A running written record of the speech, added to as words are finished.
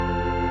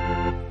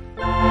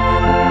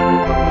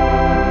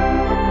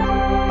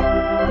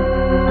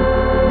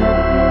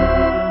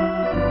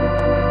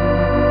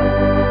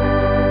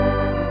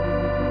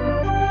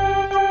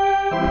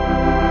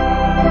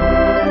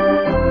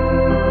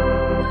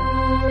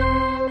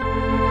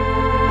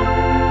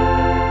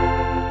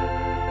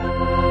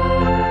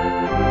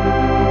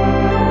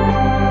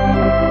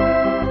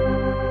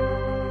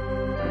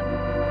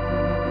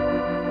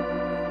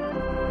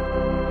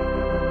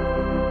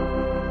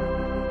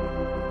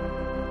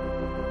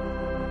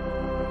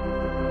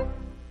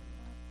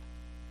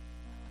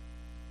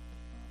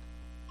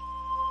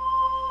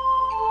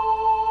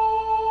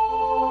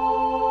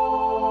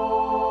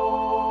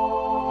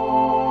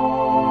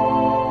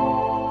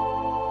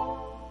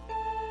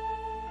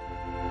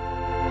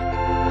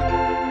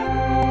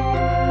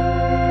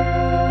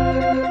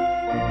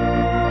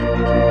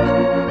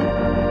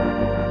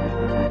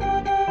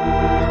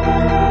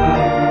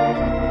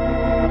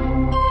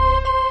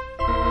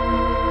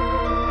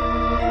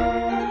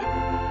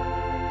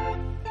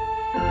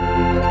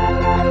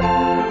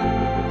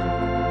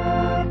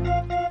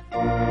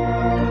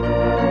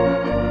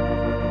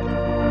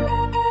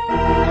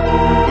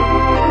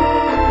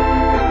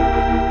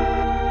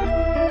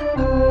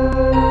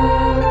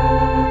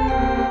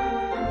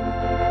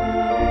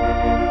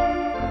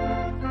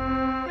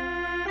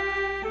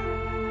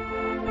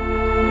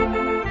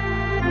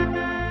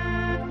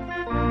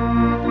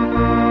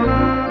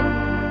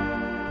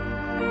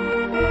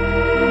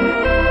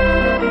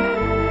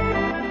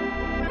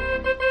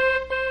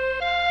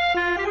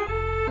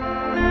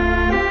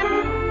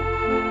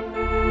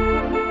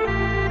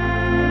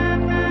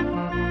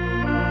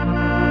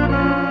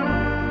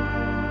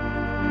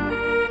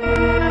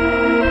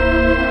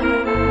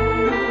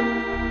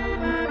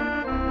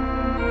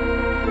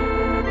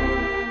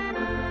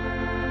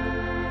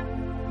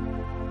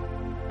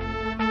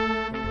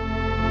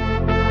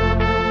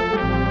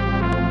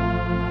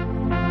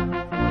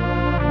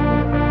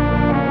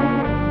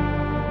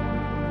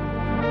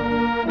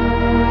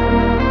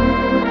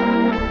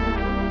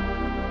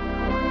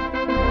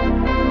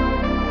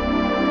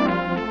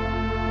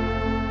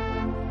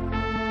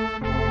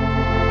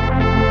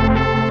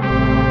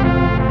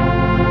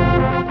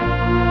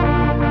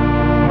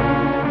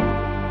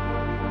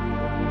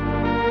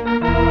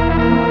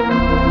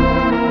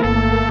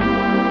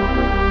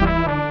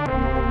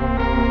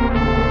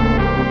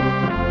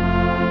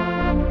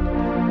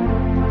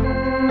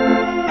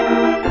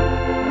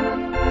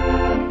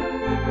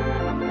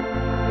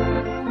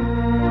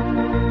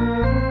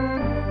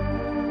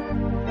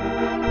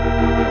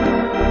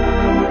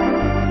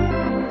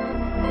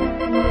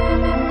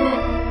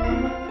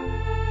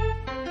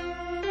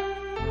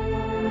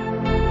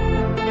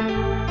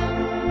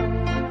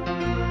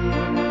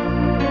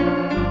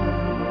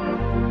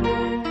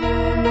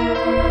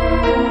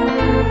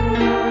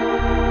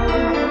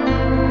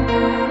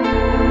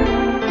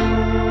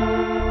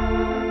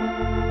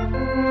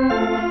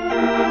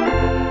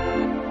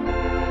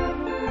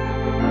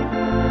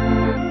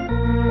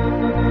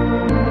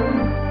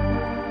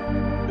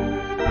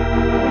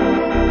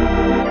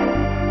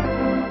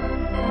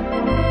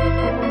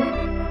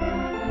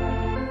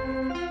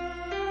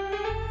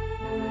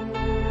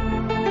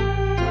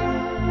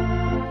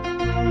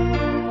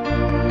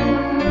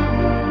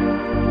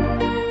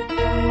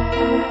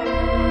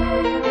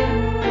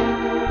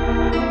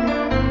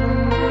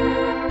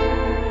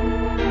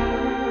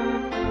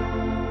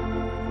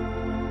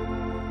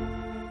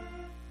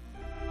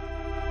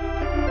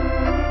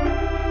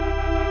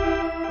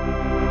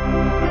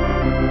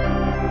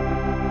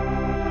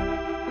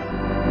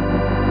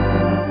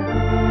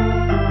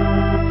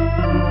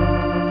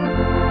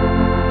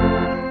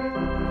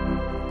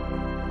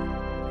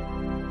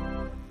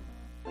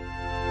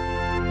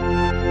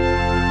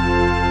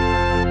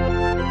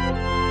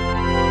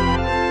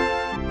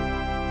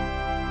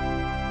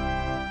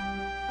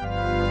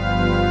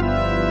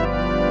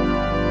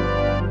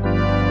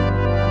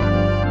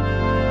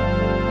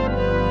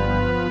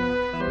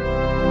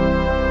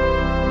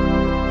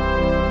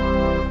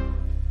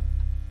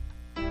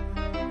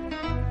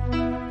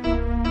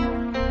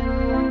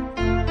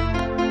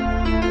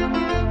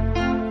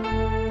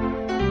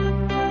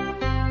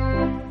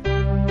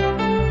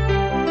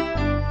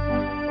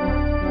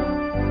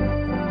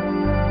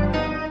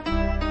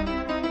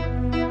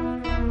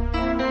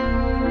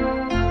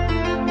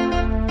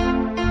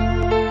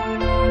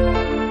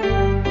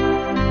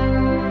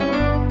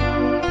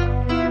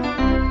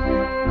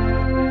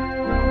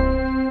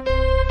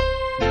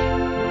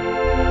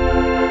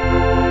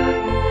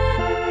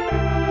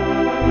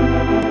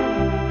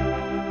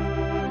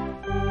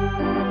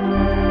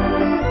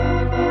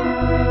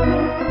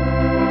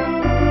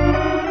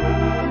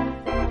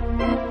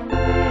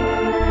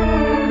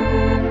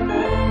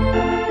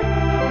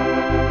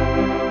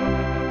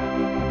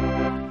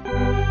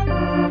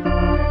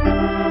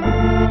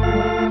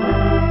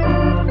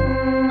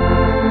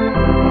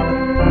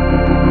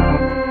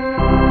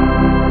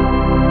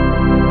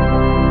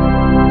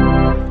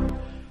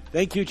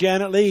Thank you,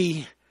 Janet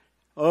Lee.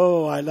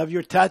 Oh, I love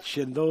your touch,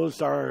 and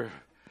those are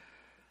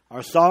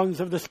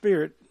songs of the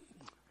Spirit.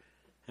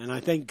 And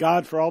I thank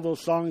God for all those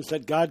songs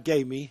that God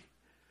gave me.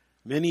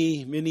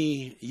 Many,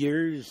 many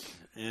years,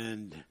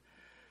 and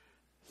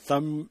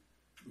some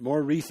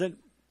more recent,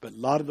 but a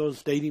lot of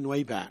those dating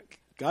way back.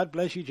 God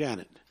bless you,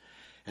 Janet.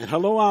 And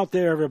hello out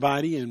there,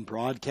 everybody, in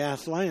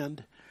broadcast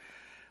land.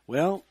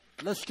 Well,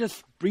 let's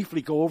just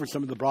briefly go over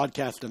some of the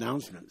broadcast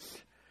announcements.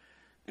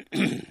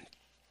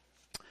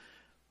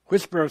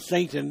 Whisper of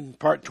Satan,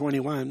 Part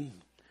 21.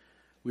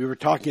 We were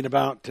talking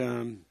about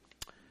the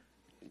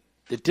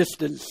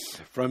distance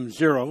from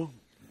zero.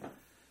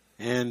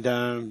 And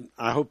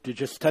I hope to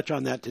just touch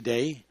on that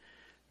today.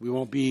 We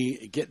won't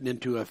be getting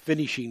into a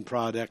finishing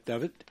product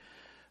of it,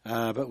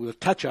 but we'll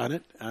touch on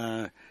it.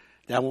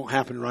 That won't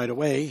happen right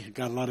away.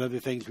 Got a lot of other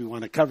things we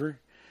want to cover,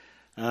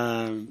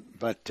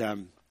 but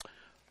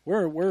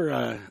we're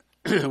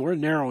we're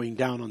narrowing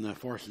down on the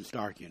forces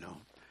dark,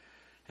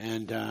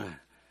 and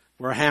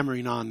we're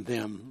hammering on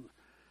them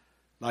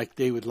like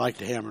they would like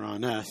to hammer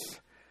on us,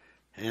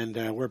 and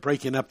we're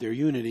breaking up their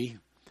unity.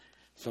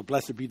 So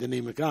blessed be the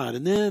name of God.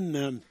 And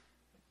then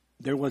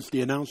there was the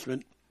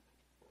announcement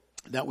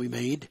that we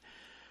made,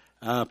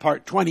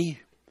 Part 20,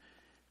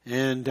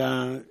 and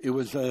it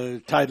was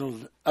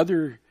titled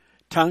 "Other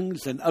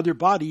Tongues and Other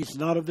Bodies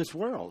Not of This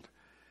World."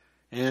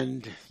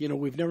 And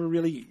we've never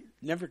really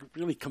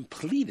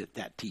completed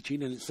that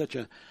teaching, and it's such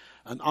an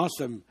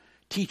awesome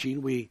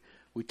teaching. We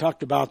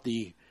talked about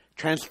the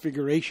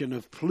transfiguration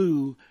of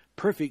Plu,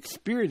 perfect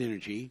spirit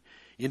energy,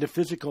 into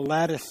physical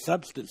lattice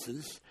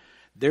substances,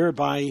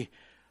 thereby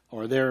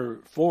or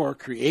therefore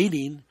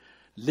creating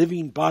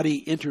living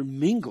body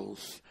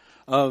intermingles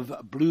of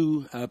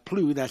Plu,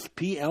 that's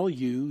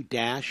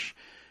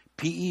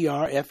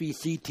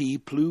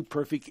Plu-Perfect, Plu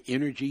perfect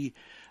energy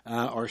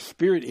or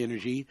spirit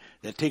energy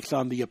that takes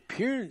on the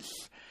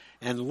appearance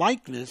and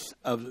likeness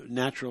of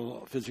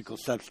natural physical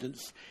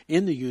substance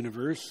in the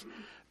universe,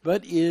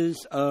 but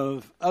is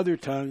of other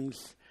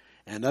tongues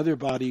and other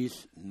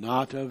bodies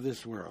not of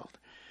this world.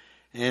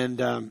 And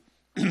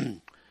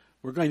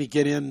we're going to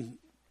get in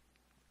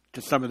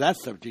to some of that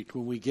subject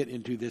when we get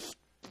into the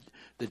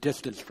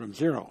distance from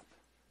zero.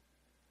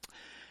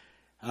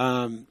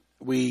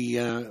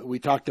 We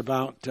talked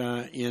about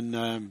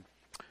in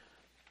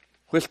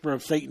Whisper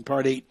of Satan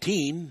Part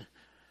 18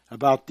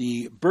 about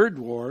the bird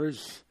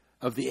wars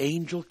of the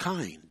angel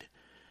kind.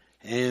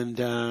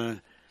 And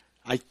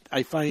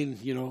I find,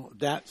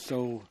 that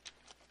so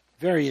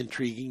very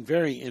intriguing,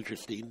 very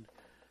interesting.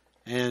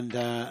 And,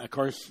 of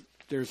course,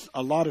 there's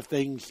a lot of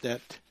things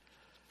that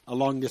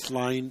along this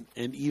line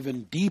and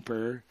even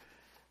deeper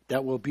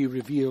that will be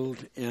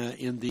revealed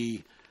in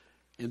the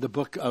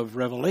book of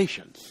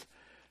Revelations.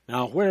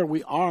 Now, where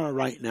we are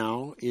right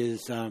now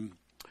is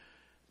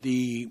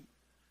the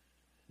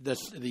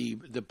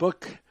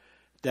book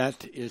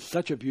that is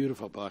such a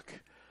beautiful book,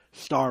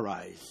 Star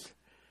Rise,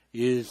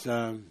 is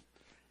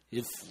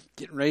it's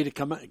getting ready to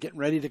come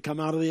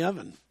out of the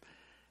oven,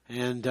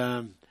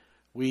 and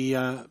we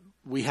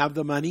have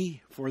the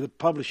money for the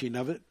publishing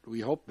of it. We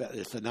hope that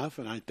it's enough,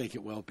 and I think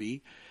it will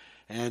be,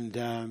 and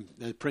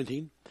the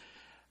printing.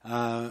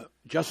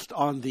 Just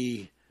on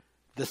the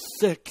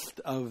 6th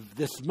of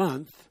this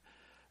month,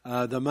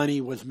 the money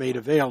was made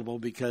available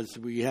because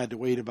we had to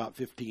wait about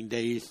 15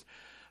 days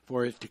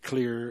for it to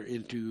clear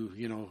into,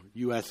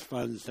 U.S.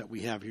 funds that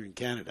we have here in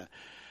Canada,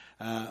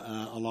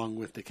 along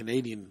with the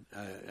Canadian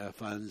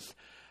funds,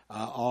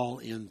 all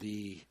in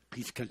the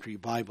Peace Country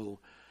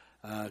Bible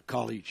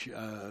College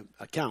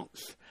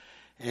accounts.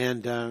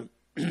 And I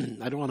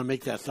don't want to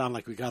make that sound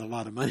like we got a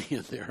lot of money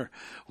in there.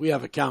 We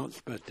have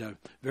accounts, but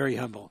very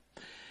humble.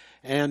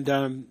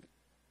 And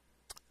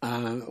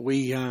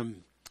we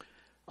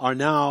are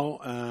now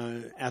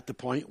at the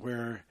point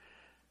where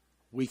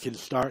we can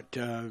start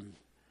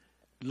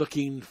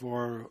looking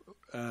for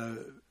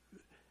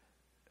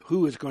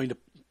who is going to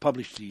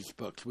publish these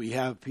books. We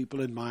have people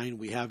in mind.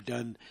 We have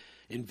done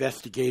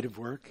investigative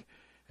work,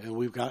 and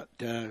we've got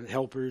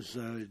helpers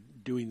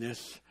doing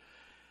this.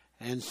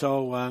 And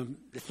so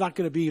it's not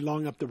going to be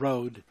long up the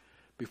road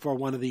before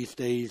one of these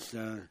days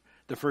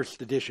the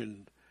first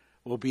edition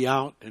will be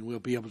out, and we'll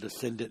be able to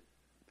send it,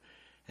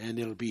 and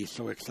it'll be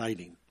so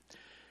exciting.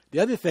 The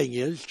other thing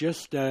is,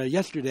 just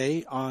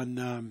yesterday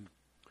on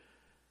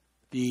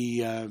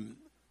the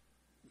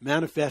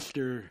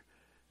Manifester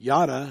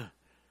Yada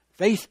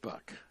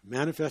Facebook,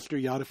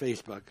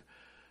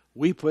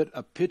 we put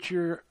a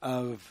picture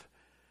of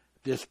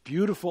this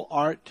beautiful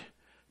art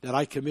that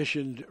I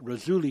commissioned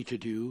Razuli to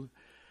do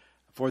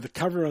for the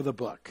cover of the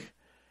book.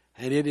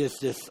 And it is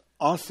this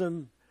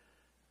awesome,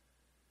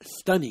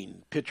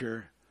 stunning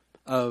picture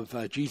of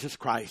Jesus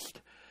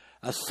Christ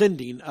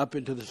ascending up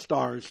into the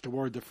stars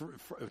toward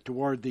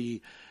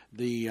the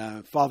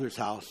Father's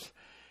house,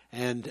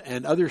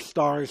 and other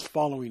stars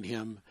following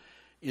him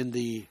in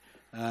the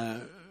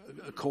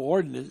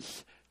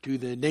coordinates to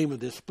the name of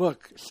this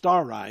book,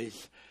 Star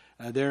Rise.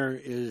 There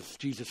is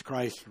Jesus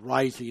Christ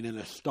rising in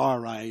a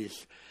star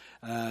rise,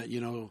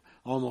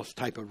 almost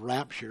type of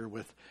rapture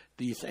with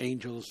these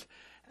angels,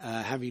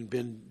 having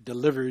been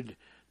delivered,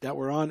 that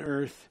were on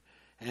earth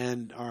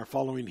and are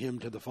following him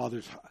to the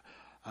Father's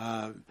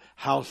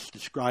house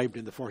described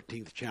in the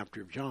 14th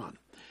chapter of John.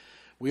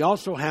 We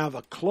also have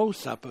a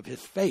close-up of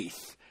his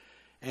face,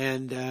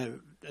 and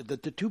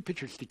the two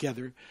pictures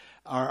together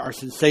are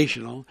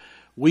sensational.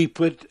 We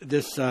put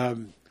this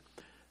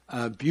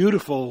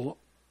beautiful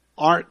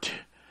art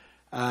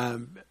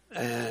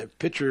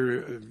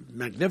picture,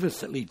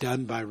 magnificently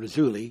done by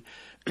Rizzulli,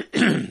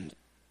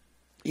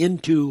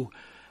 into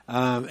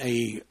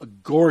a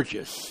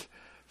gorgeous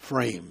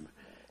frame,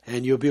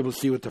 and you'll be able to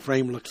see what the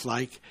frame looks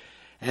like.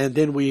 And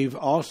then we've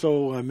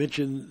also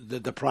mentioned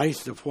the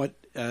price of what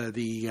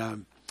these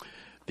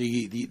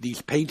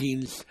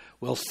paintings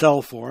will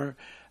sell for.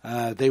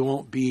 They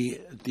won't be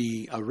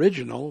the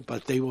original,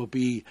 but they will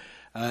be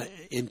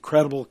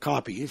incredible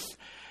copies,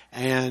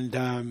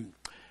 and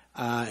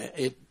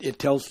it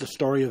tells the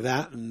story of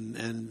that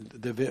and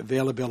the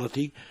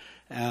availability.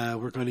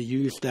 We're going to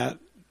use that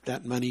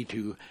money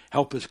to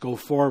help us go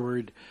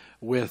forward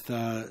with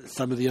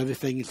some of the other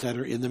things that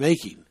are in the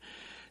making.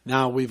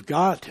 Now, we've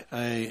got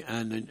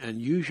an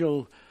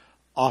unusual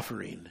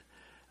offering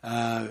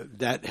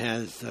that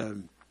has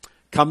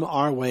come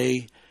our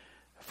way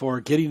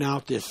for getting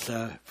out this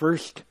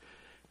first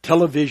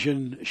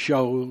television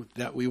show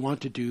that we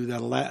want to do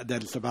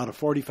that is about a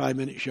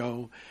 45-minute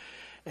show,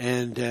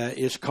 and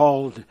is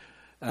called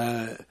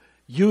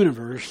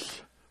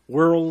Universe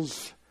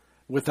Worlds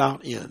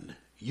Without End.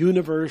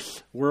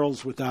 Universe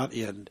Worlds Without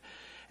End.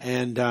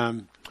 And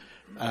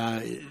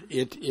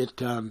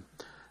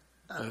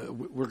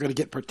we're going to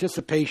get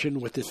participation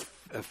with this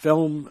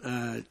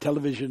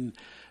television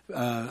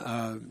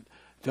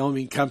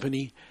filming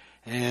company,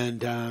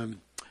 and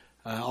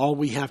all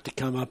we have to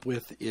come up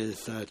with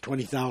is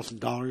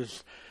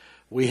 $20,000.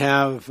 We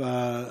have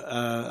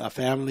a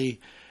family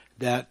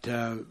that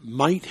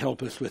might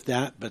help us with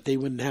that, but they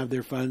wouldn't have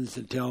their funds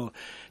until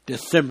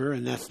December,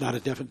 and that's not a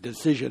definite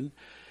decision.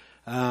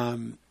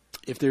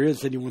 If there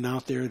is anyone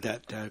out there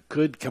that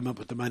could come up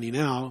with the money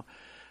now,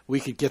 we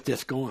could get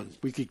this going.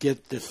 We could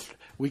get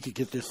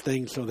this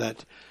thing so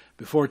that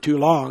before too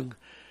long,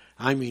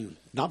 I mean,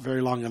 not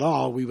very long at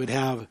all, we would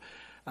have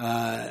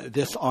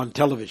this on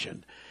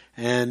television.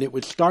 And it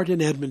would start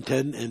in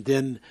Edmonton and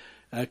then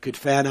could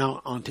fan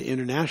out onto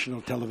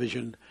international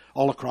television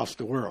all across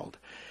the world.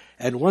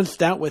 And once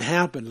that would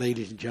happen,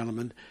 ladies and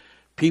gentlemen,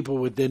 people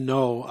would then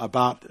know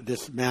about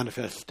this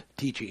manifest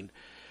teaching,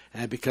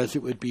 because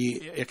it would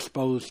be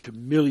exposed to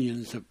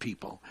millions of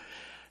people.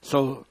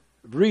 So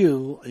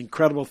real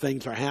incredible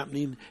things are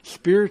happening.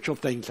 Spiritual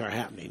things are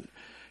happening.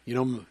 You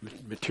know,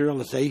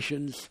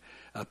 materializations,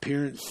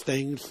 appearance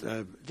things,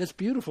 just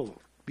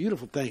beautiful,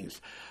 beautiful things.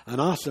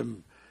 An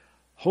awesome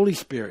Holy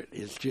Spirit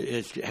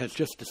has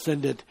just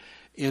descended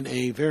in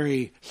a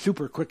very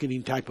super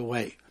quickening type of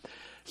way.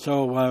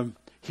 So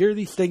hear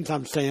these things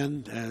I'm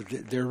saying.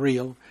 They're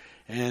real.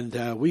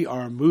 And we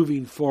are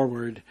moving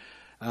forward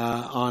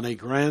on a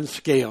grand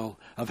scale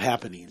of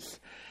happenings.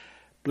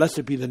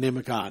 Blessed be the name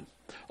of God.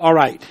 All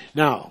right.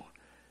 Now,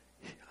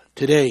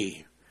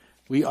 today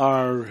we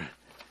are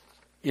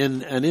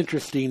in an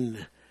interesting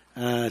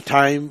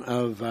time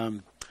of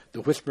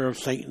the Whisper of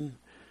Satan,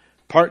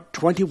 part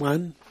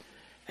 21.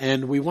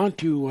 And we want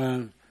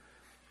to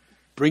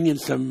bring in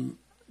some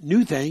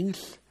new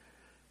things.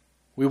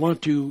 We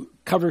want to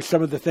cover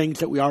some of the things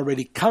that we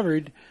already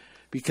covered,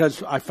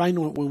 because I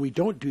find when we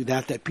don't do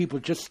that, that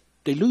people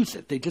they lose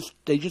it. They just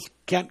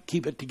can't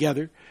keep it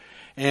together,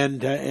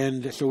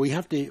 and so we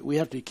have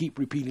to keep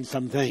repeating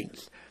some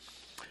things.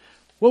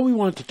 What we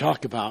want to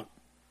talk about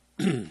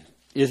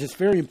is this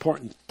very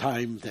important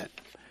time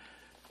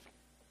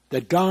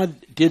that God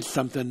did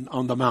something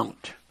on the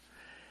Mount.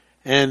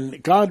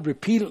 And God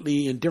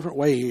repeatedly, in different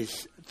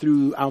ways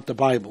throughout the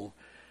Bible,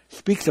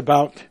 speaks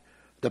about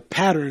the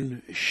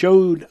pattern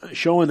shown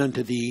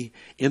unto thee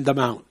in the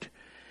mount.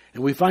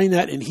 And we find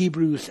that in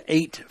Hebrews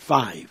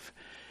 8:5.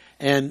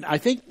 And I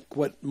think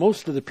what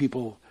most of the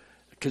people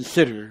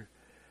consider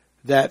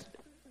that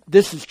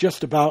this is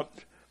just about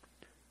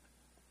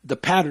the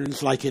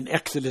patterns like in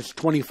Exodus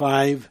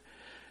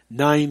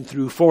 25:9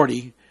 through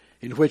 40,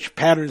 in which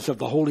patterns of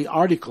the holy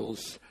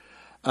articles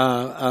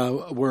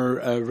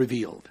were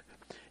revealed.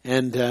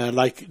 And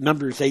like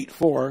Numbers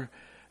 8:4,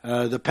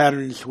 the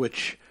patterns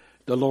which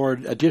the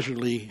Lord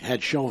additionally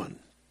had shown.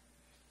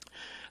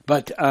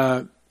 But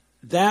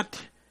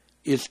that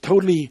is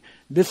totally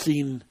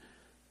missing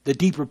the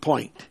deeper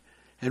point.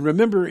 And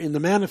remember, in the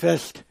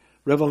manifest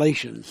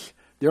revelations,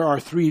 there are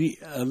 3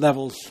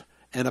 levels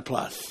and a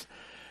plus.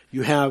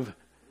 You have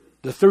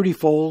the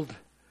 30-fold,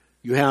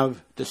 you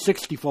have the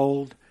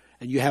 60-fold,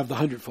 and you have the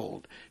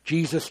 100-fold.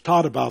 Jesus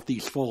taught about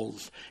these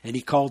folds, and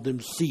he called them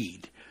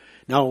seed.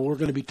 Now, we're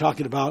going to be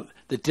talking about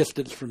the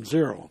distance from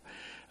zero.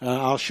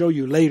 I'll show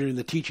you later in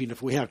the teaching,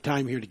 if we have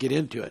time here to get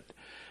into it,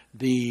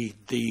 the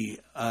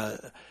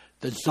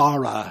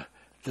Zara,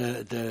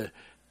 the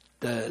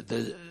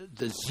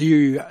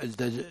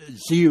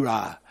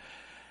Zira,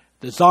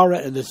 the Zara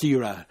and the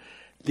Zira.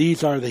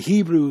 These are the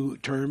Hebrew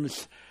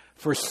terms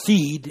for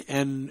seed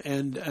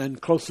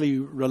and closely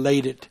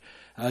related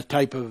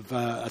type of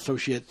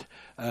associate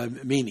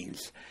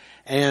meanings.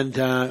 And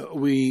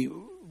we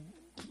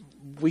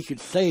could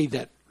say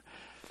that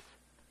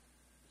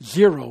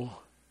 0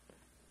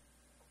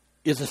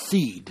 is a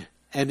seed,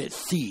 and it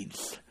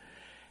seeds.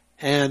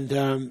 And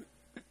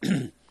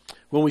when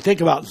we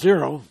think about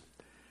 0,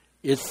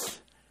 it's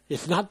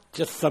not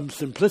just some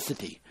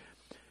simplicity.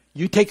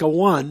 You take a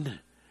 1,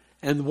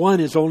 and 1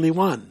 is only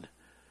 1.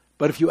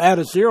 But if you add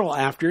a 0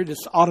 after it,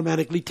 it's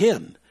automatically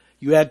 10.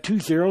 You add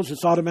 2 zeros,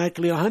 it's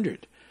automatically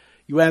 100.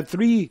 You add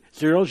 3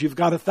 zeros, you've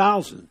got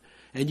 1,000.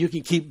 And you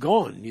can keep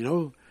going,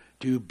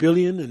 to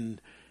billion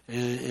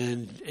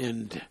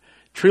and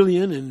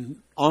trillion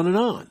and on and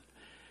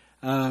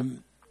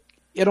on.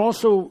 It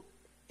also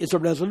is a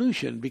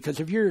resolution, because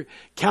if you're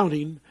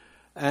counting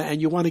and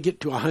you want to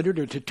get to 100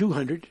 or to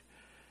 200,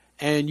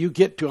 and you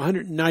get to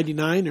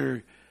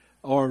 199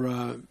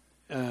 or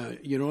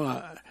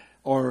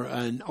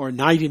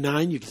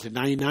 99, you can say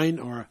 99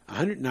 or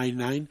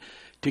 199,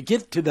 to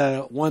get to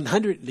the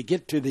 100, to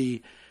get to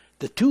the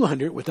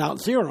 200 without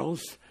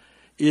zeros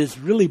is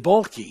really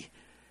bulky,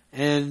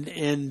 and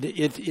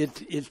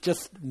it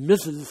just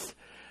misses,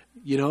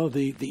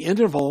 the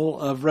interval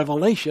of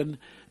revelation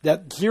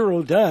that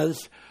 0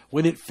 does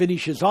when it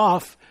finishes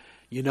off,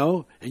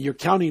 and you're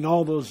counting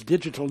all those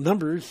digital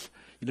numbers,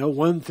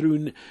 1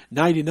 through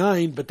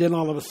 99, but then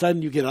all of a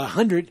sudden you get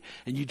 100,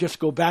 and you just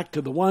go back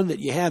to the 1 that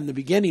you had in the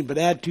beginning, but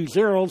add 2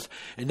 zeros,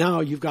 and now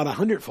you've got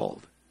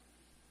 100-fold.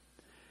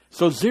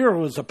 So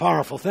 0 is a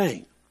powerful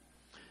thing,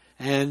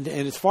 and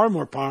it's far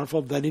more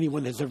powerful than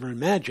anyone has ever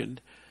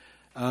imagined,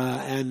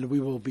 and we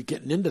will be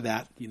getting into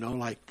that,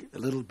 like a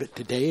little bit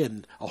today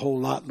and a whole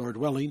lot, Lord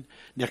willing,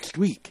 next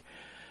week.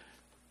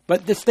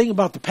 But this thing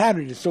about the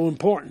pattern is so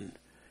important,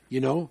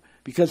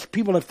 because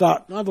people have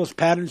thought, those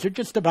patterns are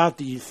just about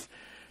these,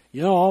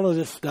 all of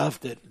this stuff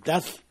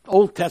that's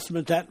Old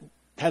Testament, that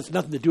has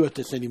nothing to do with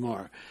this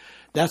anymore.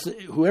 That's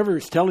whoever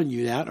is telling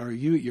you that, or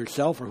you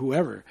yourself, or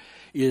whoever,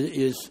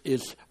 is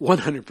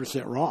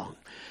 100% wrong,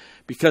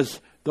 because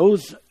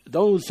those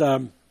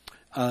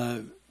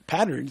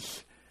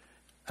patterns,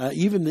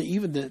 even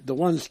the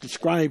ones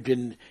described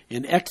in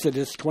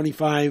Exodus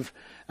 25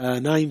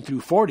 9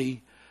 through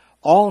 40,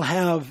 all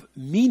have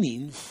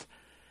meanings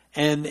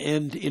and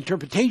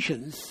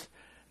interpretations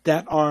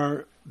that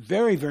are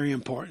very, very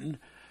important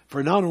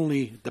for not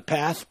only the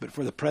past, but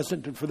for the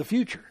present and for the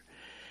future.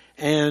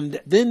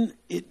 And then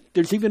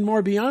there's even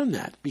more beyond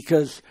that,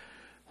 because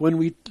when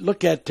we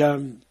look at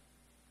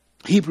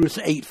Hebrews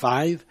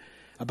 8:5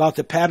 about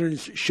the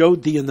patterns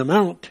showed thee in the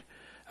mount,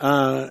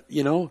 a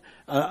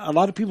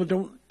lot of people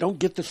don't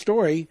get the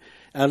story.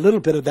 A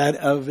little bit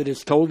of it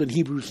is told in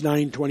Hebrews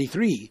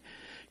 9:23,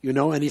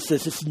 and he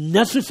says it's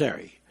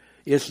necessary.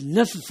 It's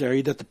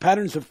necessary that the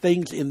patterns of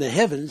things in the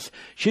heavens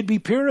should be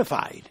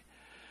purified.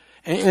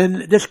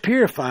 And this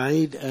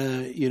purified,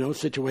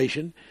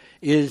 situation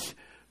is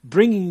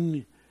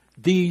bringing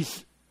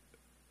these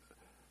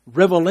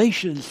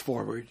revelations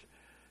forward,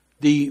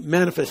 the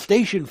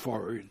manifestation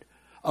forward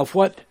of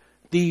what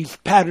these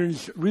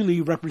patterns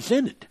really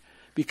represented.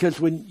 Because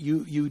when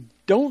you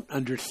don't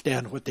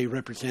understand what they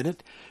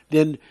represented,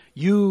 then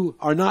you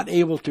are not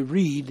able to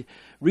read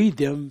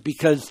them,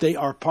 because they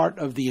are part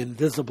of the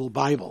invisible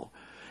Bible.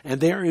 And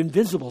they are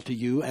invisible to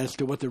you as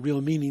to what the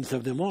real meanings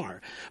of them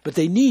are. But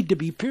they need to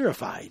be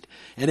purified.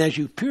 And as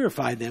you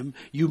purify them,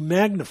 you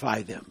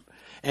magnify them.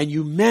 And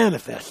you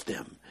manifest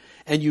them.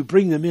 And you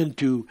bring them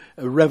into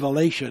a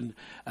revelation.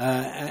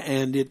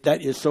 That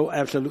is so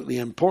absolutely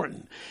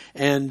important.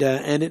 And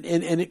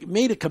it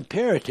made a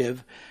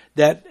comparative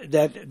that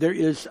there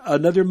is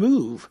another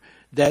move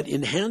that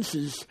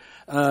enhances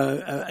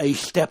a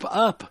step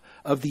up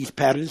of these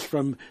patterns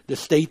from the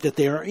state that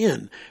they are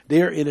in.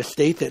 They are in a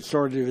state that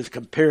sort of is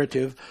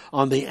comparative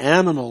on the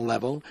animal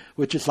level,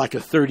 which is like a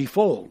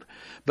 30-fold.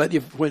 But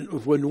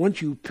when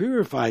once you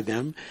purify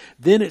them,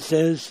 then it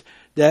says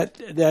that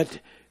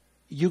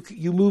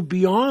you move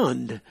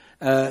beyond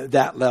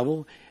that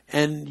level,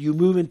 and you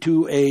move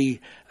into a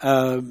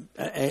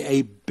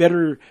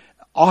better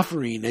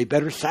offering, a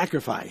better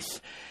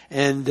sacrifice.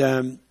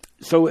 And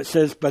so it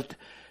says, but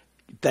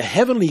the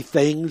heavenly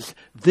things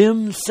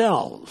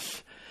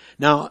themselves.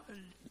 Now,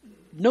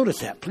 notice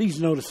that. Please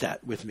notice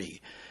that with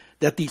me.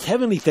 That these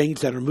heavenly things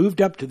that are moved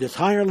up to this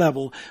higher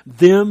level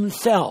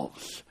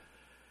themselves,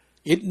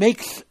 it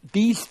makes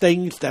these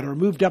things that are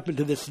moved up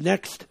into this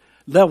next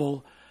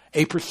level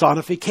a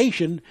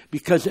personification,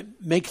 because it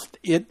makes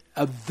it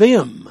a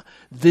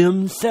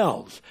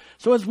themselves.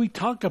 So as we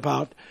talk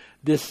about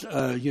this,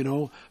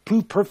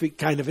 pluperfect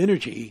kind of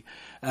energy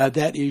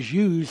that is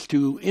used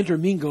to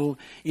intermingle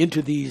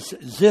into these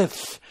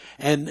ziths,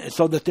 and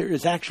so that there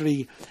is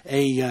actually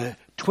a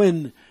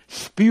twin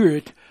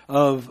spirit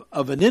of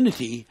an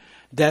entity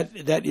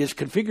that is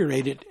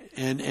configurated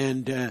and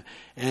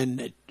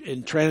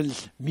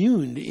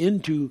transmuned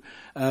into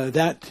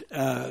that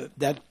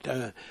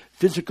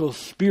physical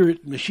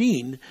spirit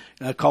machine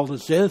called a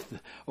zith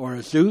or a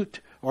zoot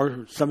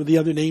or some of the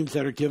other names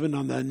that are given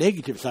on the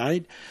negative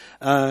side,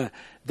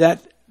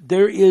 that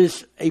there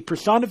is a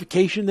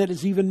personification that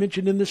is even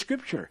mentioned in the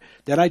scripture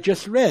that I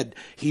just read,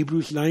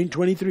 Hebrews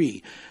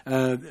 9:23.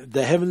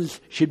 The heavens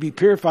should be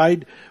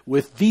purified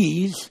with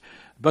these,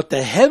 but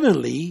the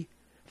heavenly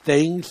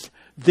things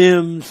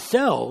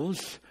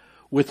themselves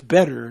with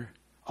better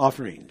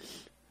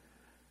offerings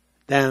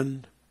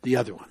than the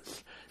other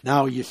ones.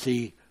 Now you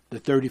see the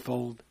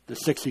 30-fold, the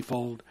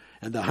 60-fold,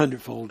 and the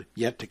 100-fold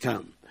yet to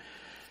come.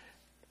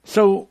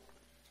 So,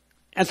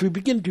 as we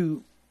begin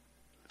to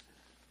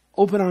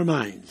open our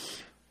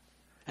minds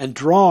and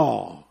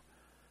draw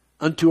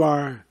unto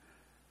our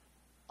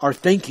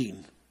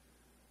thinking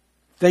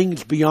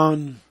things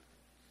beyond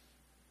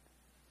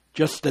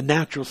just the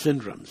natural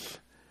syndromes,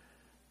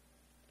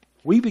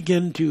 we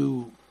begin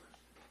to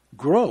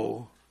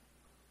grow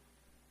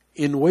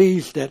in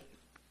ways that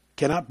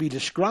cannot be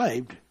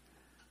described,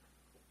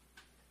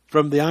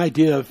 from the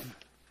idea of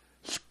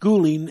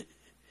schooling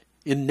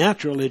in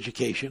natural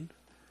education,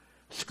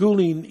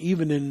 schooling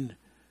even in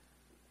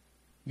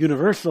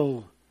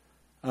universal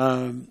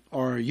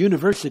or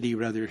university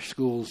rather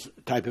schools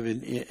type of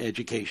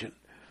education.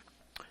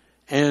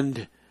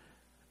 And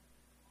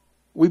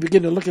we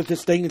begin to look at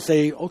this thing and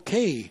say,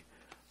 okay,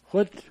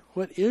 what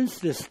is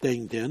this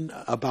thing then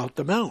about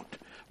the Mount?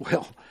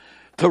 Well,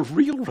 the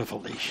real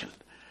revelation.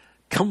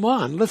 Come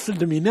on, listen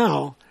to me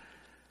now.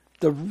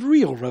 The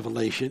real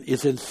revelation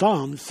is in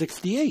Psalm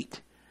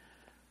 68.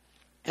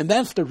 And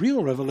that's the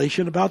real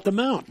revelation about the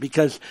Mount,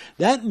 because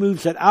that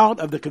moves it out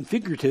of the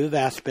configurative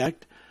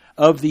aspect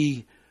of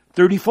the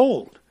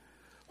 30-fold,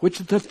 which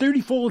the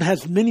 30-fold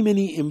has many,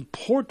 many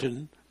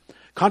important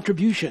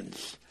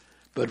contributions.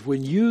 But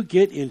when you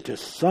get into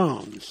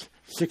Psalms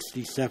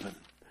 67,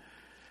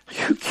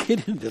 you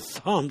get into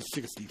Psalm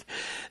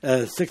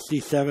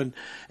 67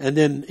 and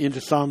then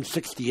into Psalm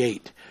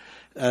 68.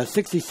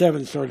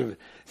 67 sort of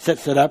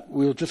sets it up.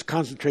 We'll just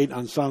concentrate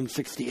on Psalm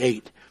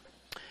 68.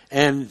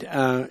 And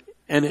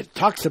it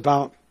talks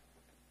about,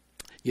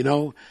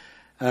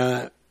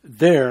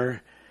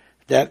 there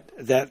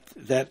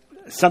that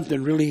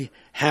something really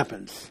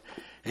happens.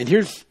 And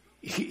here's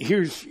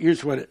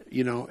what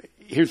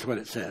here's what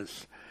it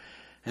says.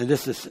 And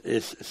this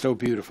is so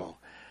beautiful.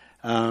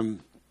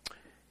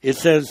 It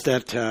says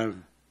that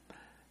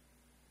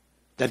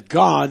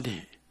God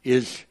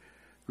is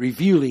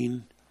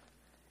revealing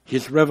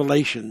his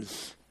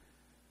revelations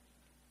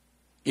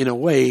in a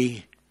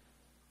way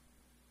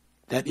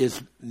that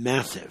is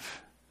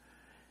massive.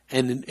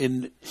 And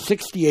in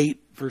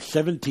 68 verse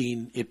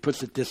 17, it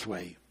puts it this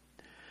way.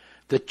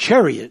 The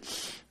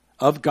chariots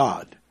of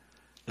God,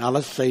 now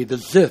let's say the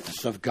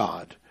ziths of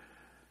God,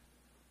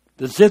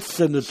 the ziths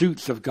and the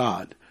zoots of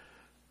God,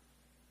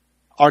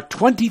 are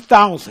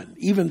 20,000,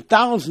 even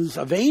thousands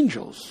of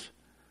angels.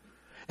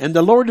 And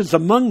the Lord is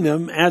among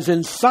them as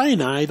in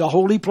Sinai, the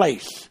holy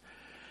place.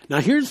 Now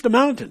here's the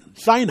mountain,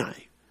 Sinai.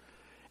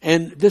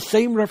 And this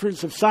same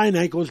reference of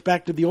Sinai goes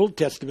back to the Old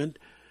Testament,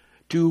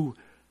 to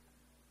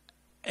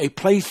a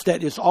place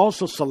that is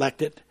also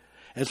selected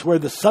as where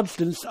the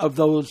substance of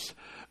those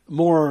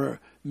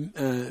more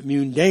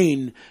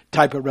mundane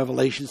type of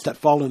revelations that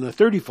fall in the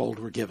 30-fold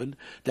were given,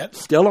 that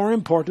still are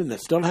important,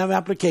 that still have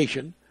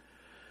application.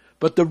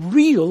 But the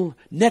real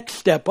next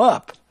step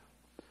up,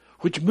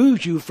 which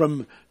moves you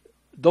from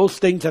those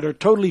things that are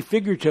totally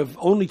figurative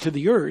only to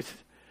the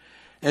earth,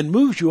 and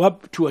moves you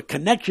up to a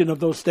connection of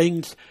those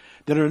things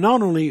that are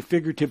not only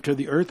figurative to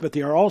the earth, but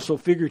they are also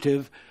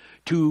figurative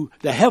to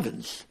the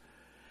heavens.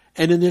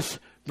 And in this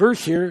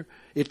verse here,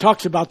 it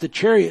talks about the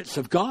chariots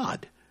of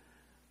God,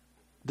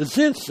 the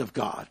ziths of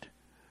God.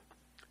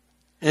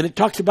 And it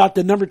talks about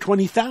the number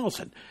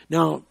 20,000.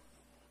 Now,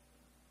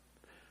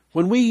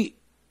 when we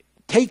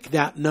take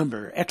that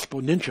number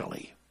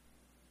exponentially,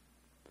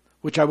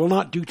 which I will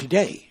not do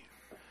today,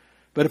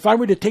 but if I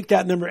were to take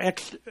that number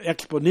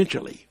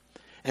exponentially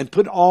and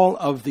put all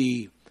of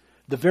the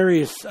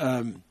various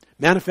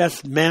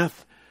manifest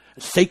math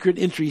sacred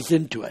entries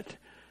into it,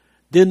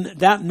 then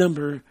that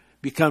number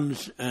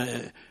becomes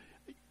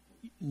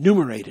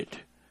numerated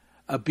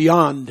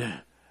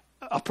beyond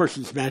a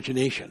person's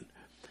imagination.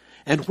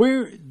 And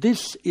where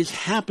this is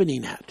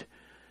happening at,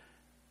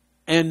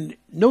 and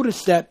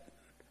notice that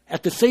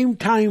at the same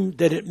time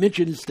that it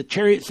mentions the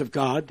chariots of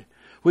God,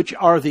 which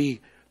are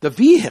the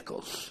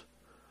vehicles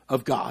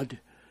of God,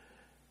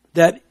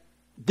 that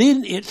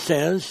then it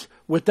says,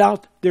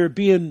 without there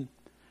being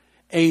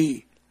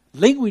a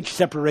language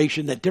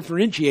separation that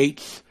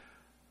differentiates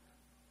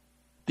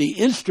the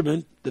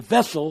instrument, the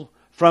vessel,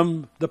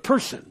 from the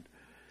person,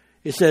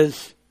 it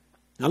says,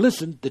 now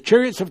listen, the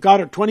chariots of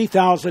God are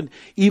 20,000,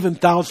 even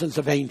thousands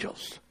of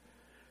angels.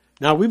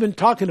 Now we've been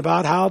talking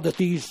about how that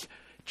these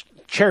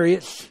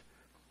chariots,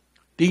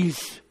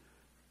 these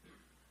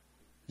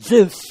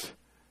ziths,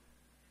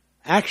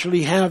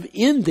 actually have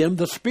in them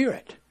the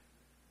Spirit.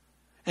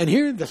 And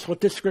here, that's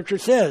what this scripture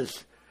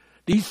says.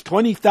 These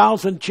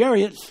 20,000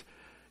 chariots,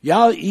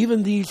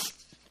 even these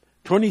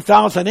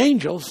 20,000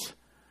 angels.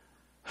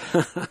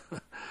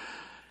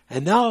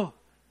 And now,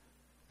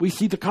 we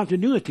see the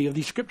continuity of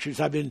these scriptures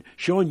I've been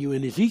showing you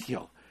in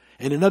Ezekiel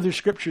and in other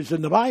scriptures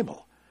in the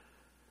Bible.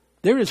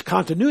 There is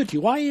continuity.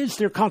 Why is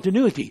there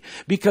continuity?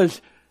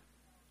 Because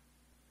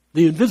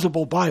the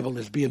invisible Bible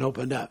is being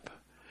opened up,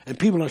 and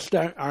people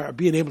are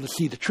being able to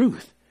see the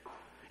truth.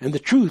 And the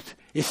truth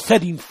is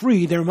setting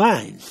free their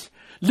minds,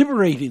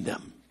 liberating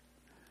them.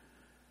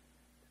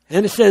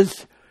 And it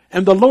says,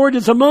 and the Lord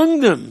is among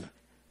them.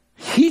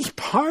 He's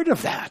part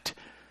of that.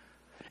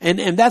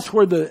 And that's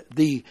where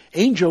the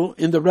angel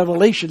in the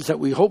Revelations that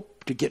we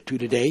hope to get to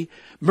today,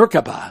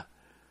 Merkabah,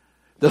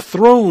 the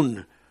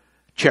throne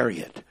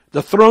chariot,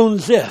 the throne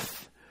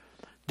Zith,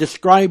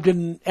 described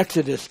in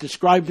Exodus,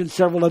 described in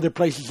several other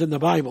places in the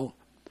Bible.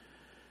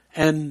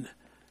 And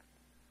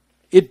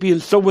it being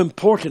so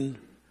important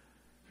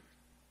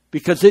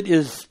because it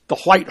is the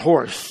white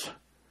horse.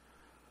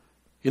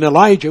 In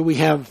Elijah, we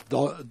have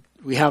the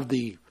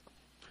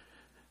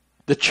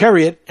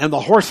chariot and the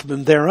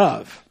horsemen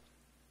thereof,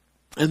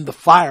 and the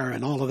fire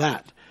and all of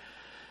that.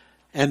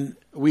 And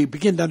we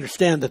begin to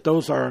understand that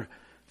those are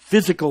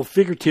physical,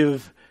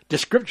 figurative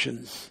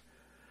descriptions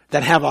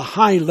that have a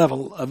high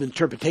level of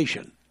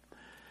interpretation.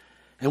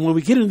 And when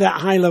we get into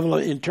that high level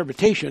of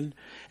interpretation,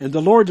 and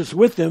the Lord is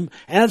with them,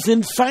 as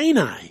in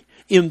Sinai,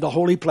 in the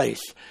holy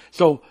place.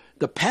 So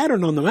the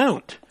pattern on the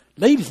mount,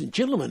 ladies and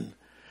gentlemen,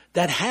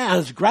 that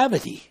has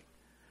gravity,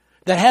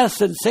 that has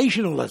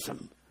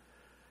sensationalism,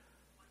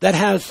 that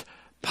has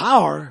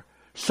power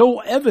so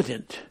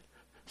evident,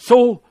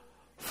 so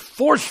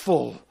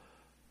forceful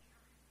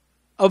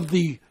of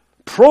the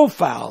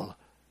profile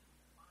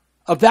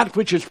of that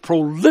which is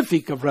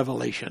prolific of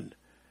revelation,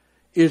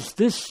 is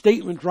this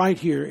statement right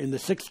here in the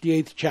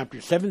 68th chapter,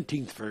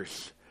 17th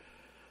verse,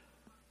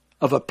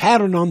 of a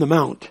pattern on the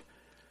mount,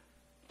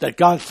 that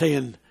God's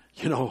saying,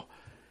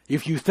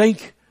 if you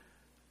think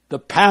the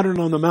pattern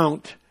on the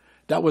mount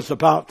that was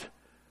about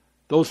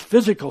those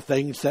physical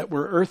things that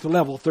were earth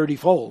level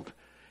 30-fold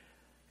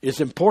is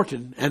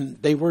important,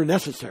 and they were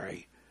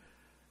necessary,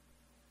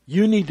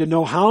 you need to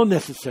know how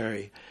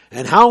necessary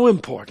and how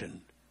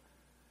important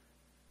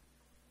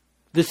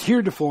this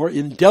heretofore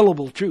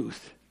indelible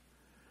truth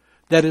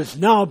that is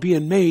now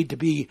being made to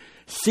be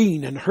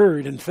seen and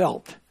heard and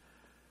felt,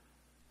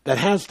 that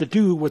has to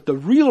do with the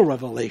real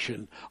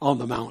revelation on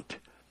the mount.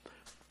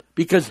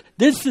 Because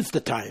this is the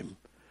time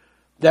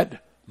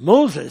that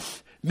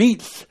Moses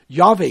meets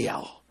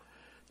Yahweh.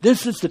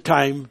 This is the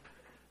time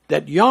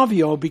that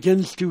Yahweh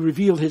begins to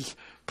reveal his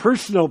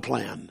personal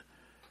plan,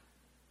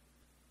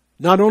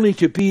 not only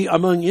to be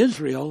among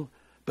Israel,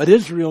 but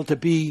Israel to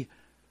be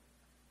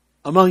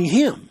among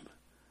him.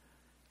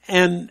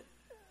 And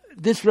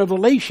this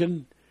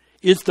revelation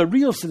is the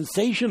real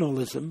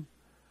sensationalism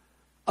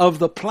of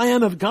the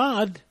plan of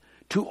God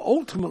to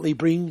ultimately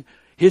bring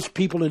his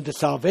people into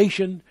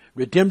salvation,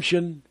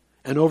 redemption,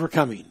 and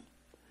overcoming.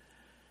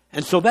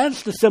 And so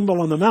that's the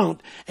symbol on the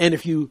mount. And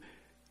if you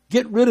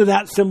get rid of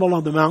that symbol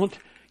on the mount,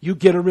 you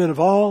get rid of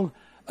all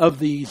of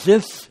the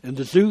Ziths and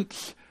the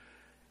Zoots.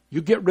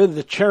 You get rid of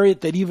the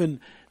chariot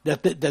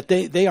that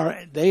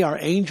they are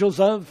angels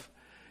of.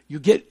 You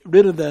get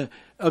rid of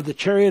the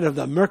chariot of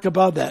the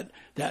Merkabah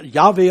that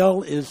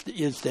Yahweh is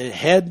the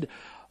head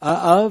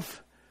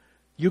of.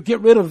 You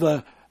get rid of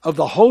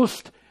the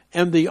host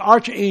and the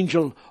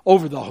archangel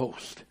over the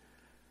host.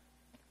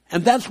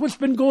 And that's what's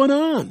been going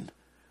on.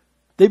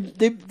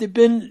 They've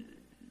been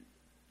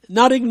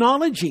not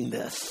acknowledging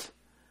this.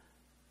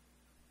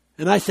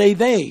 And I say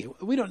they.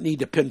 We don't need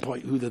to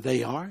pinpoint who the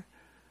they are.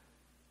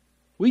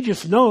 We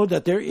just know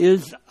that there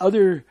is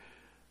other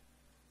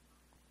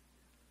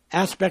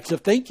aspects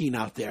of thinking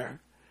out there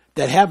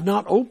that have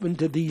not opened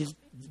to these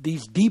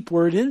deep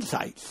word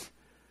insights.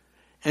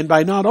 And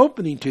by not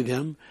opening to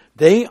them,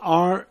 they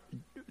are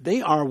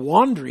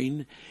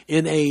wandering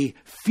in a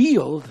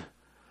field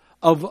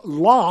of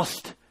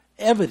lost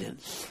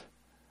evidence.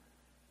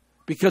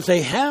 Because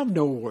they have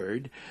no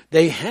word,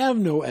 they have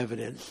no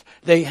evidence,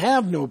 they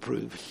have no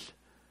proofs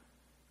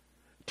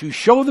to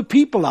show the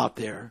people out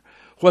there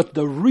what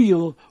the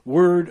real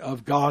Word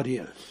of God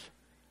is.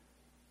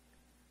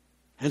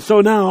 And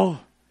so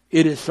now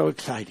it is so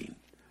exciting.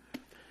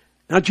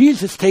 Now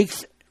Jesus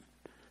takes,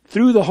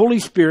 through the Holy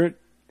Spirit,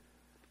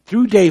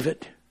 through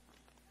David,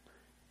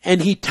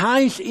 and he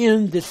ties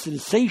in this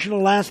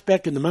sensational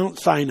aspect in the Mount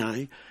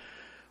Sinai,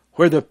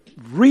 where the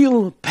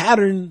real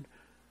pattern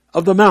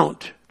of the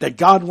mount that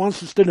God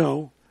wants us to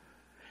know,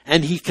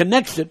 and he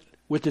connects it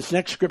with this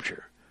next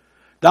scripture.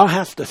 Thou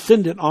hast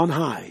ascended on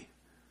high.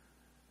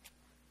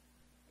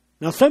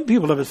 Now some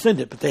people have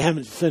ascended, but they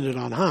haven't ascended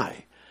on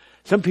high.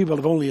 Some people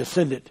have only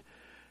ascended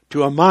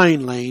to a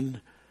mine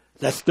lane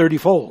that's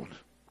 30-fold.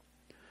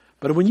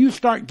 But when you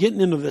start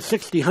getting into the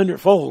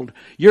 100-fold,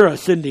 you're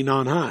ascending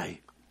on high.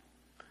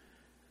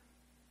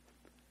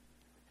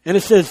 And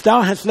it says,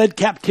 thou hast led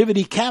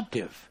captivity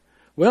captive.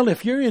 Well,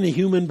 if you're in a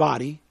human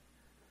body,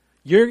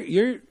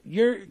 you're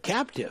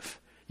captive.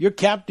 You're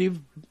captive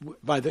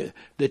by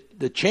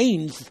the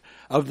chains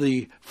of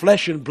the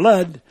flesh and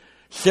blood,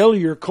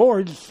 cellular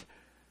cords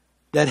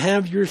that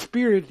have your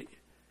spirit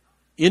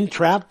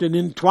entrapped and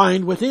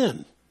entwined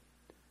within.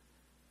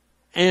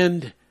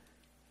 And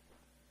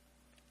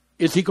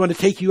is he going to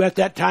take you at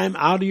that time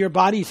out of your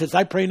body? He says,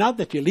 I pray not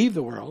that you leave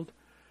the world.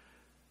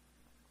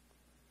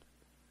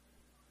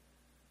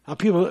 Now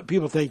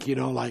people think,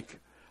 like,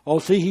 oh,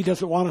 see, he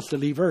doesn't want us to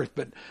leave earth.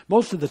 But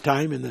most of the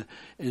time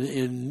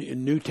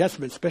in New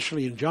Testament,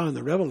 especially in John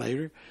the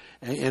Revelator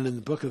and in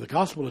the book of the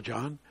Gospel of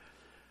John,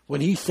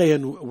 when he's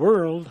saying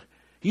world,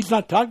 he's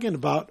not talking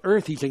about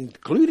earth. He's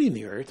including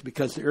the earth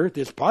because the earth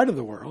is part of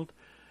the world.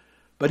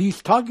 But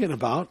he's talking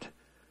about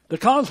the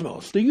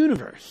cosmos, the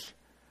universe.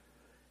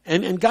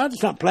 And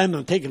God's not planning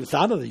on taking us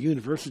out of the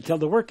universe until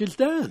the work is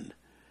done.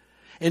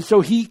 And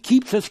so he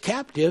keeps us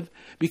captive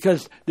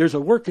because there's a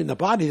work in the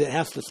body that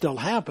has to still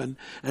happen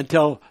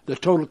until the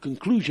total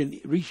conclusion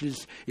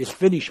reaches its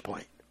finish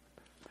point.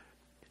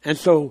 And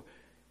so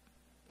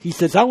he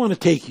says, I want to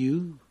take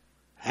you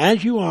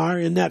as you are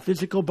in that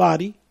physical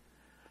body.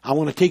 I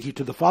want to take you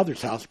to the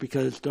Father's house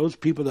because those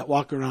people that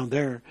walk around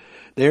there,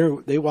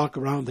 they walk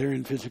around there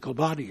in physical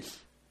bodies.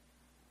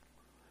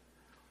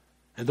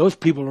 And those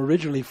people are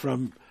originally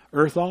from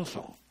earth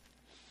also.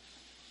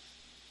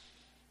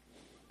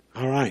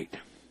 All right.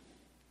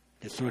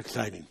 It's so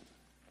exciting.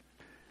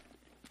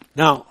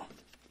 Now,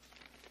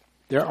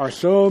 there are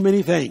so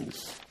many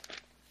things.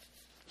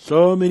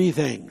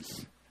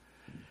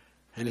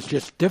 And it's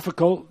just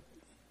difficult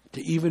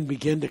to even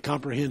begin to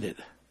comprehend it.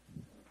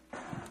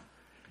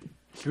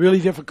 It's really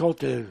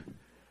difficult to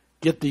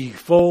get the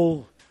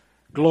full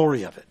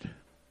glory of it.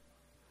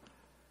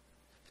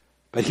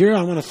 But here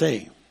I want to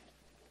say,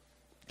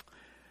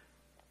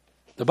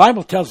 the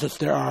Bible tells us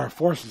there are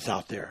forces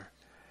out there.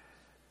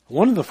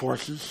 One of the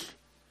forces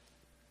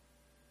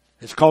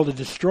is called a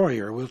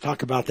destroyer. We'll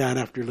talk about that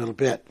after a little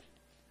bit.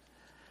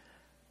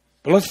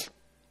 But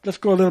let's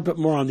go a little bit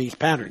more on these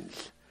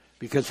patterns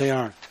because they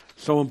are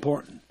so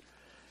important.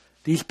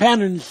 These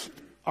patterns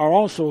are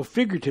also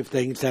figurative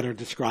things that are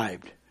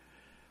described.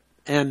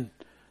 And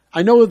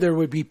I know there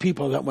would be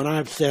people that when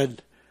I've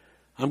said,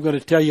 I'm going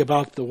to tell you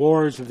about the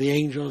wars of the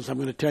angels, I'm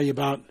going to tell you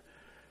about,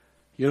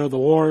 the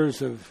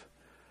wars of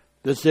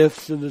the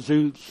Ziths and the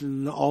Zoots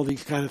and all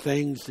these kind of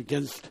things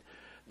against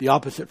the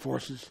opposite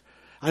forces.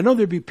 I know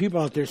there'd be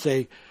people out there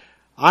say,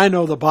 I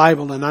know the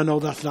Bible and I know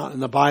that's not in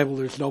the Bible.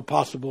 There's no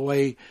possible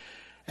way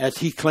as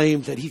he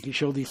claims that he can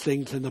show these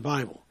things in the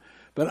Bible.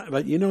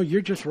 But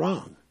you're just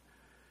wrong.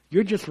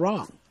 You're just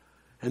wrong.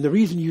 And the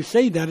reason you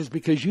say that is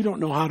because you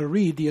don't know how to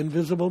read the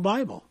invisible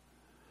Bible.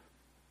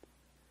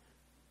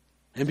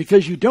 And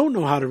because you don't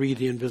know how to read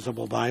the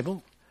invisible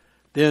Bible,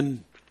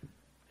 then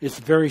it's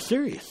very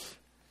serious.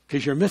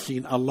 Because you're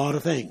missing a lot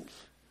of things.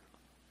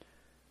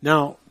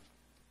 Now,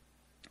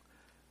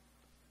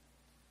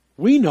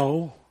 we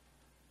know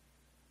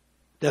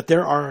that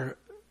there are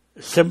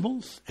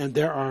symbols and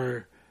there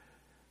are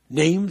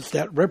names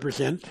that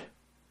represent,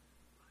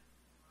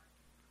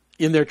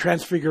 in their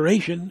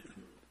transfiguration,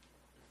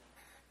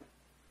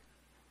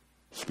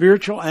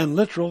 spiritual and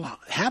literal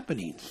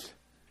happenings.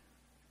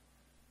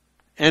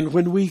 And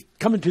when we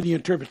come into the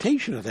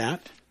interpretation of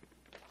that,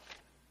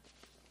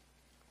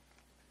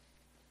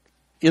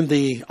 in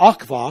the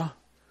Akvah,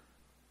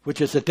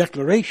 which is a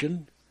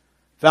declaration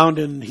found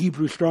in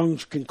Hebrew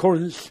Strong's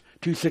Concordance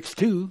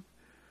 262,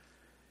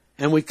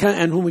 and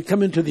when we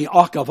come into the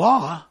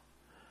Akavah,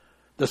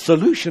 the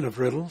solution of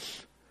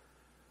riddles,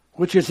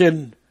 which is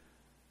in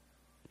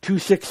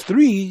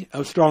 263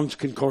 of Strong's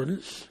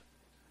Concordance,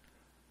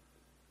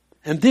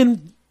 and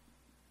then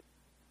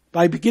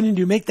by beginning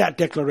to make that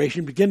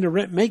declaration, begin to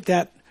make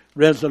that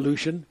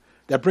resolution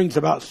that brings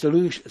about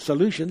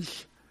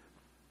solutions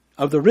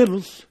of the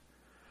riddles,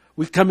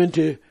 we've come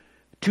into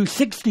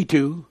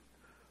 262,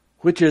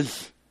 which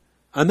is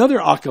another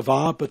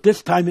Akavah, but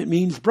this time it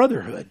means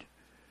brotherhood.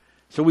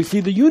 So we see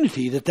the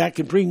unity that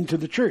can bring to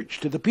the church,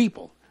 to the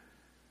people.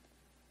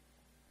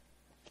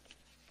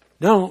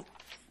 Now,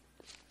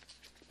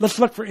 let's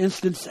look, for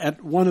instance,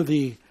 at one of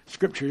the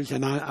scriptures,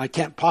 and I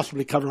can't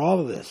possibly cover all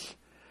of this,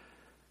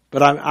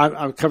 but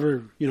I'll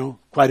cover,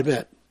 quite a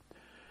bit.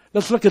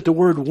 Let's look at the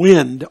word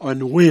wind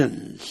on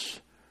winds.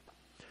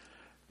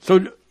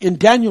 So in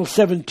Daniel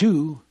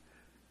 7:2,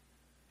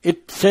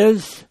 it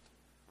says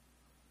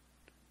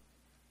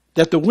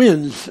that the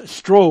winds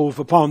strove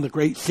upon the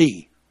great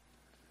sea.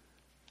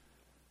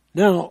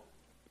 Now,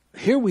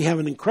 here we have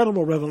an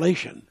incredible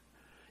revelation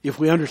if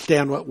we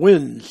understand what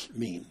winds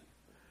mean.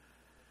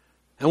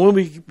 And when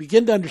we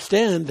begin to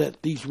understand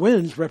that these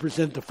winds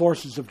represent the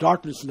forces of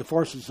darkness and the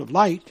forces of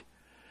light,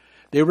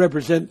 they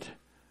represent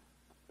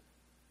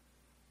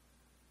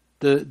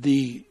the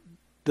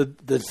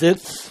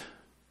Zits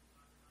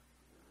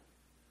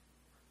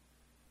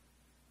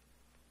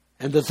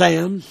and the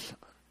Zams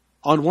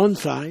on one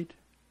side.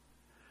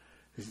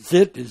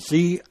 Zit is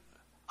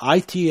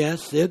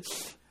Z-I-T-S,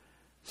 Zits.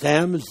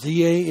 Zam is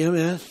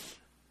Z-A-M-S.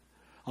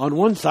 On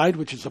one side,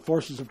 which is the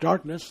forces of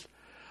darkness.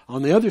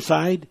 On the other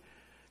side,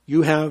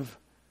 you have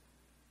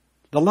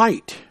the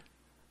light,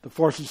 the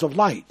forces of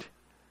light.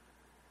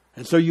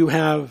 And so you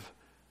have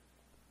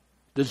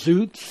the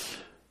Zoots,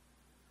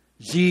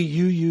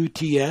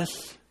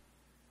 Z-U-U-T-S,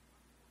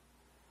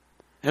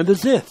 and the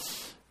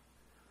Ziths,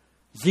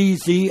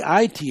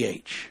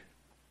 Z-Z-I-T-H.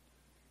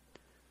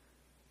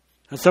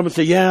 And someone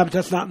say, yeah, but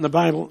that's not in the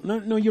Bible.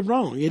 No, you're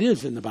wrong. It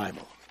is in the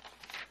Bible.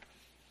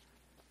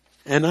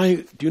 And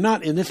I do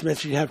not, in this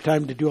message, have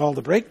time to do all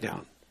the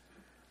breakdown.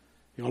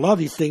 A lot of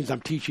these things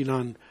I'm teaching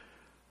on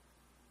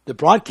the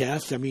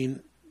broadcast, I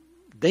mean,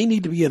 they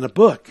need to be in a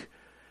book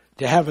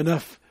to have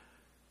enough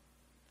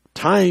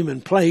time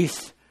and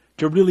place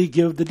to really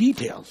give the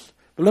details.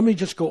 But let me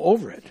just go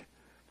over it.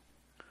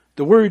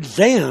 The word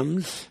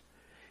Zams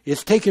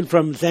is taken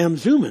from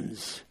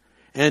Zamzumans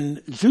and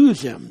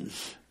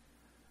Zuzims,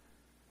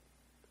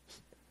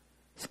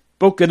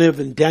 spoken of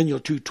in Daniel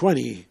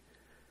 2:20,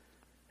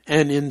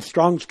 and in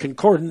Strong's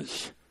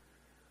Concordance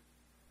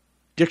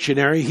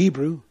Dictionary,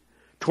 Hebrew,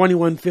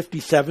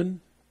 2157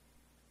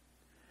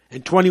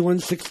 and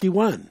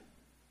 2161.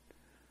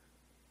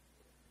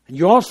 And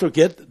you also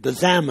get the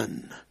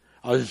Zaman,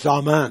 or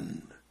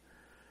Zaman,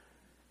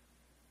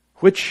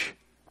 which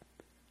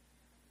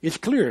is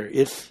clear.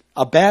 It's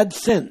a bad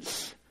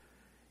sense.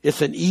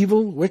 It's an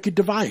evil, wicked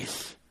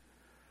device.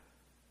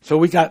 So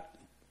we got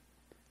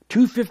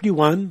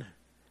 251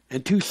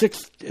 and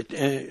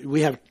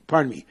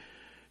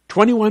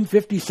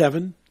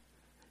 2157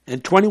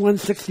 and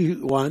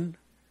 2161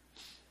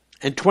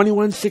 and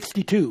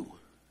 2162.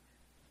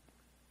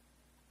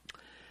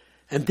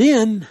 And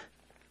then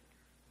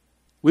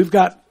we've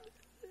got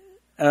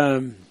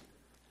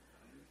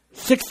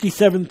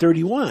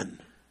 6731.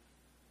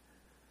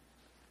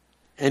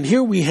 And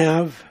here we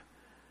have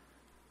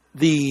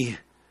the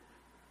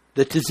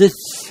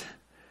tzitz,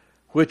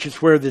 which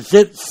is where the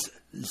zitz,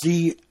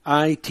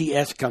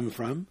 Z-I-T-S, come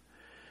from.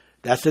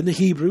 That's in the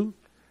Hebrew.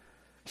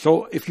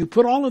 So if you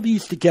put all of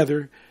these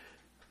together,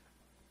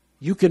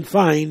 you can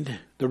find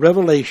the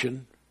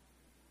revelation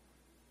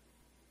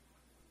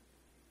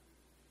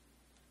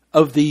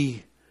of the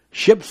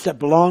ships that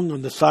belong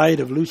on the side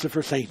of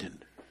Lucifer,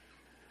 Satan.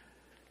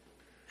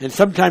 And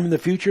sometime in the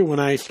future, when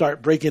I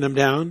start breaking them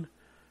down,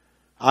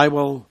 I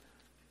will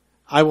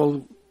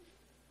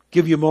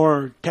give you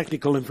more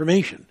technical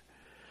information.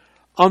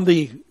 On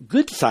the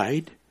good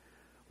side,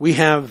 we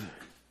have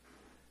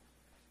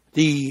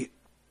the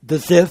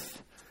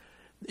zith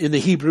in the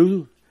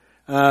Hebrew,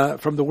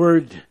 from the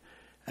word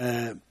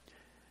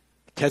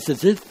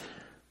kesezith,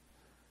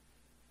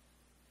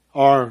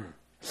 or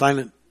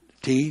silent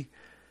T,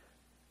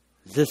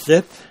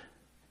 zithith,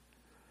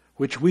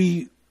 which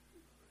we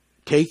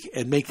take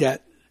and make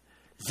that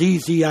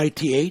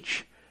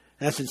Z-Z-I-T-H.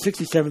 That's in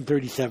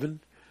 6737.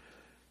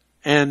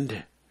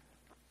 And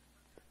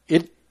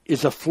it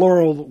is a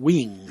floral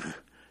wing,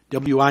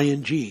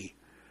 W-I-N-G,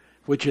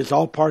 which is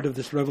all part of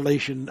this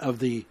revelation of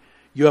the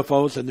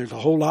UFOs, and there's a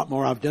whole lot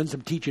more. I've done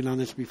some teaching on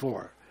this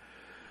before.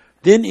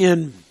 Then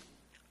in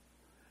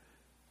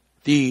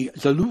the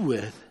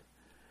Zaluwith,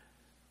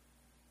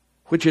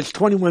 which is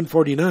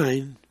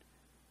 2149,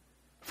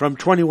 from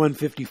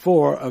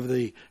 2154 of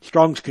the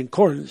Strong's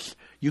Concordance,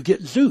 you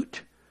get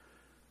Zoot,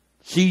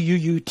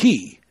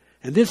 Z-U-U-T.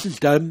 And this is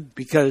done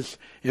because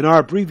in our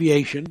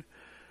abbreviation,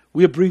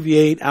 we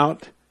abbreviate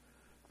out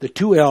the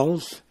two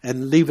L's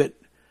and leave it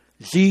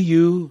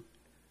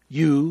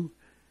Z-U-U,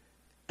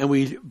 and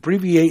we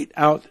abbreviate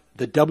out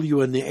the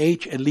W and the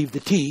H and leave the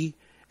T,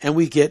 and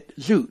we get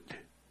Zoot.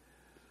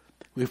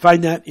 We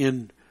find that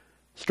in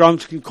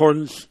Strong's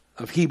Concordance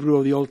of Hebrew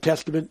of the Old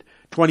Testament,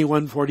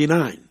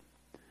 2149,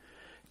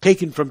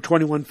 taken from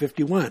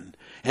 2151,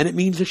 and it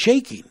means a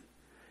shaking.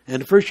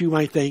 And at first you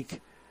might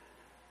think,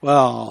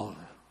 well,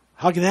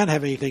 how can that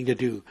have anything to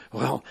do?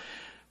 Well,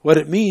 what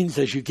it means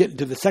as you get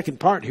into the second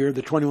part here,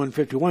 the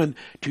 2151,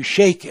 to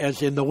shake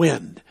as in the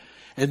wind.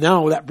 And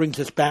now that brings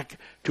us back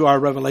to our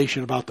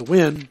revelation about the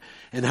wind,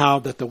 and how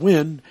that the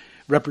wind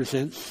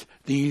represents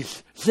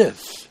these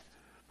ziths.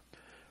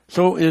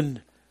 So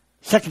in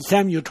 2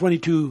 Samuel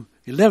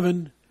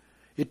 22:11,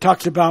 it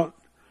talks about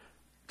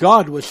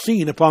God was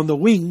seen upon the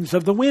wings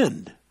of the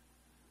wind.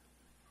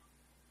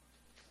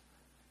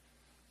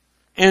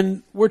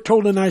 And we're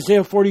told in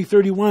Isaiah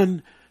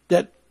 40:31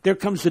 that there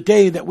comes a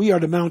day that we are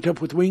to mount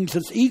up with wings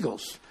as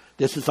eagles.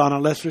 This is on a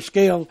lesser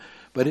scale,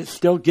 but it's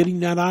still getting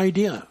that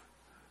idea.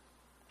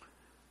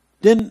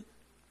 Then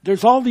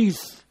there's all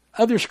these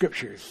other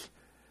scriptures,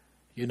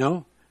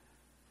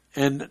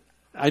 and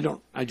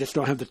I just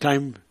don't have the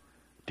time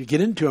to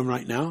get into them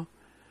right now.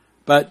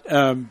 But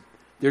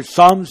there's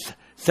Psalms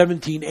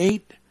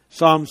 17:8,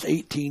 Psalms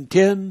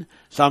 18:10,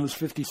 Psalms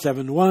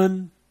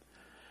 57:1,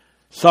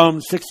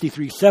 Psalms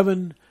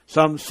 63:7,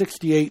 Psalms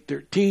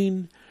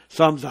 68:13,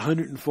 Psalms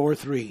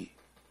 104:3.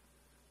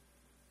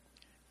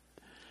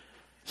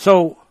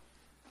 So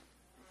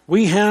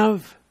we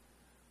have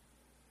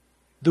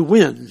the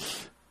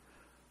winds,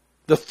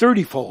 the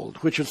 30-fold,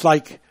 which is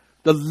like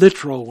the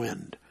literal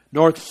wind,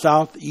 north,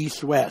 south,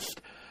 east,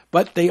 west.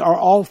 But they are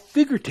all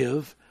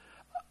figurative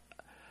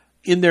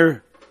in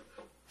their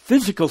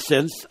physical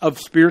sense of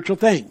spiritual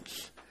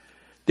things.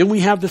 Then we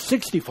have the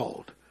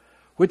 60-fold,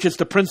 which is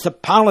the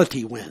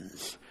principality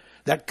winds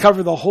that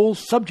cover the whole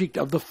subject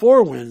of the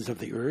four winds of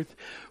the earth,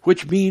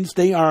 which means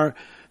they are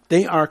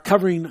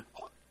covering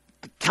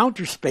the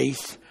counter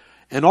space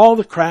and all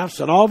the crafts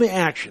and all the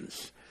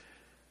actions.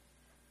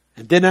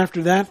 And then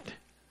after that,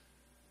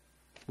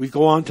 we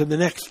go on to the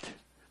next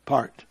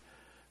part.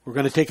 We're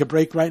going to take a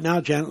break right now.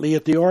 Janet Lee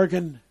at the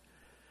organ.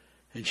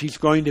 And she's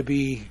going to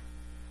be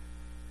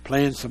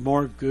playing some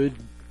more good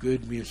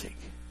music.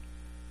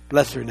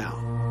 Bless her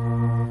now.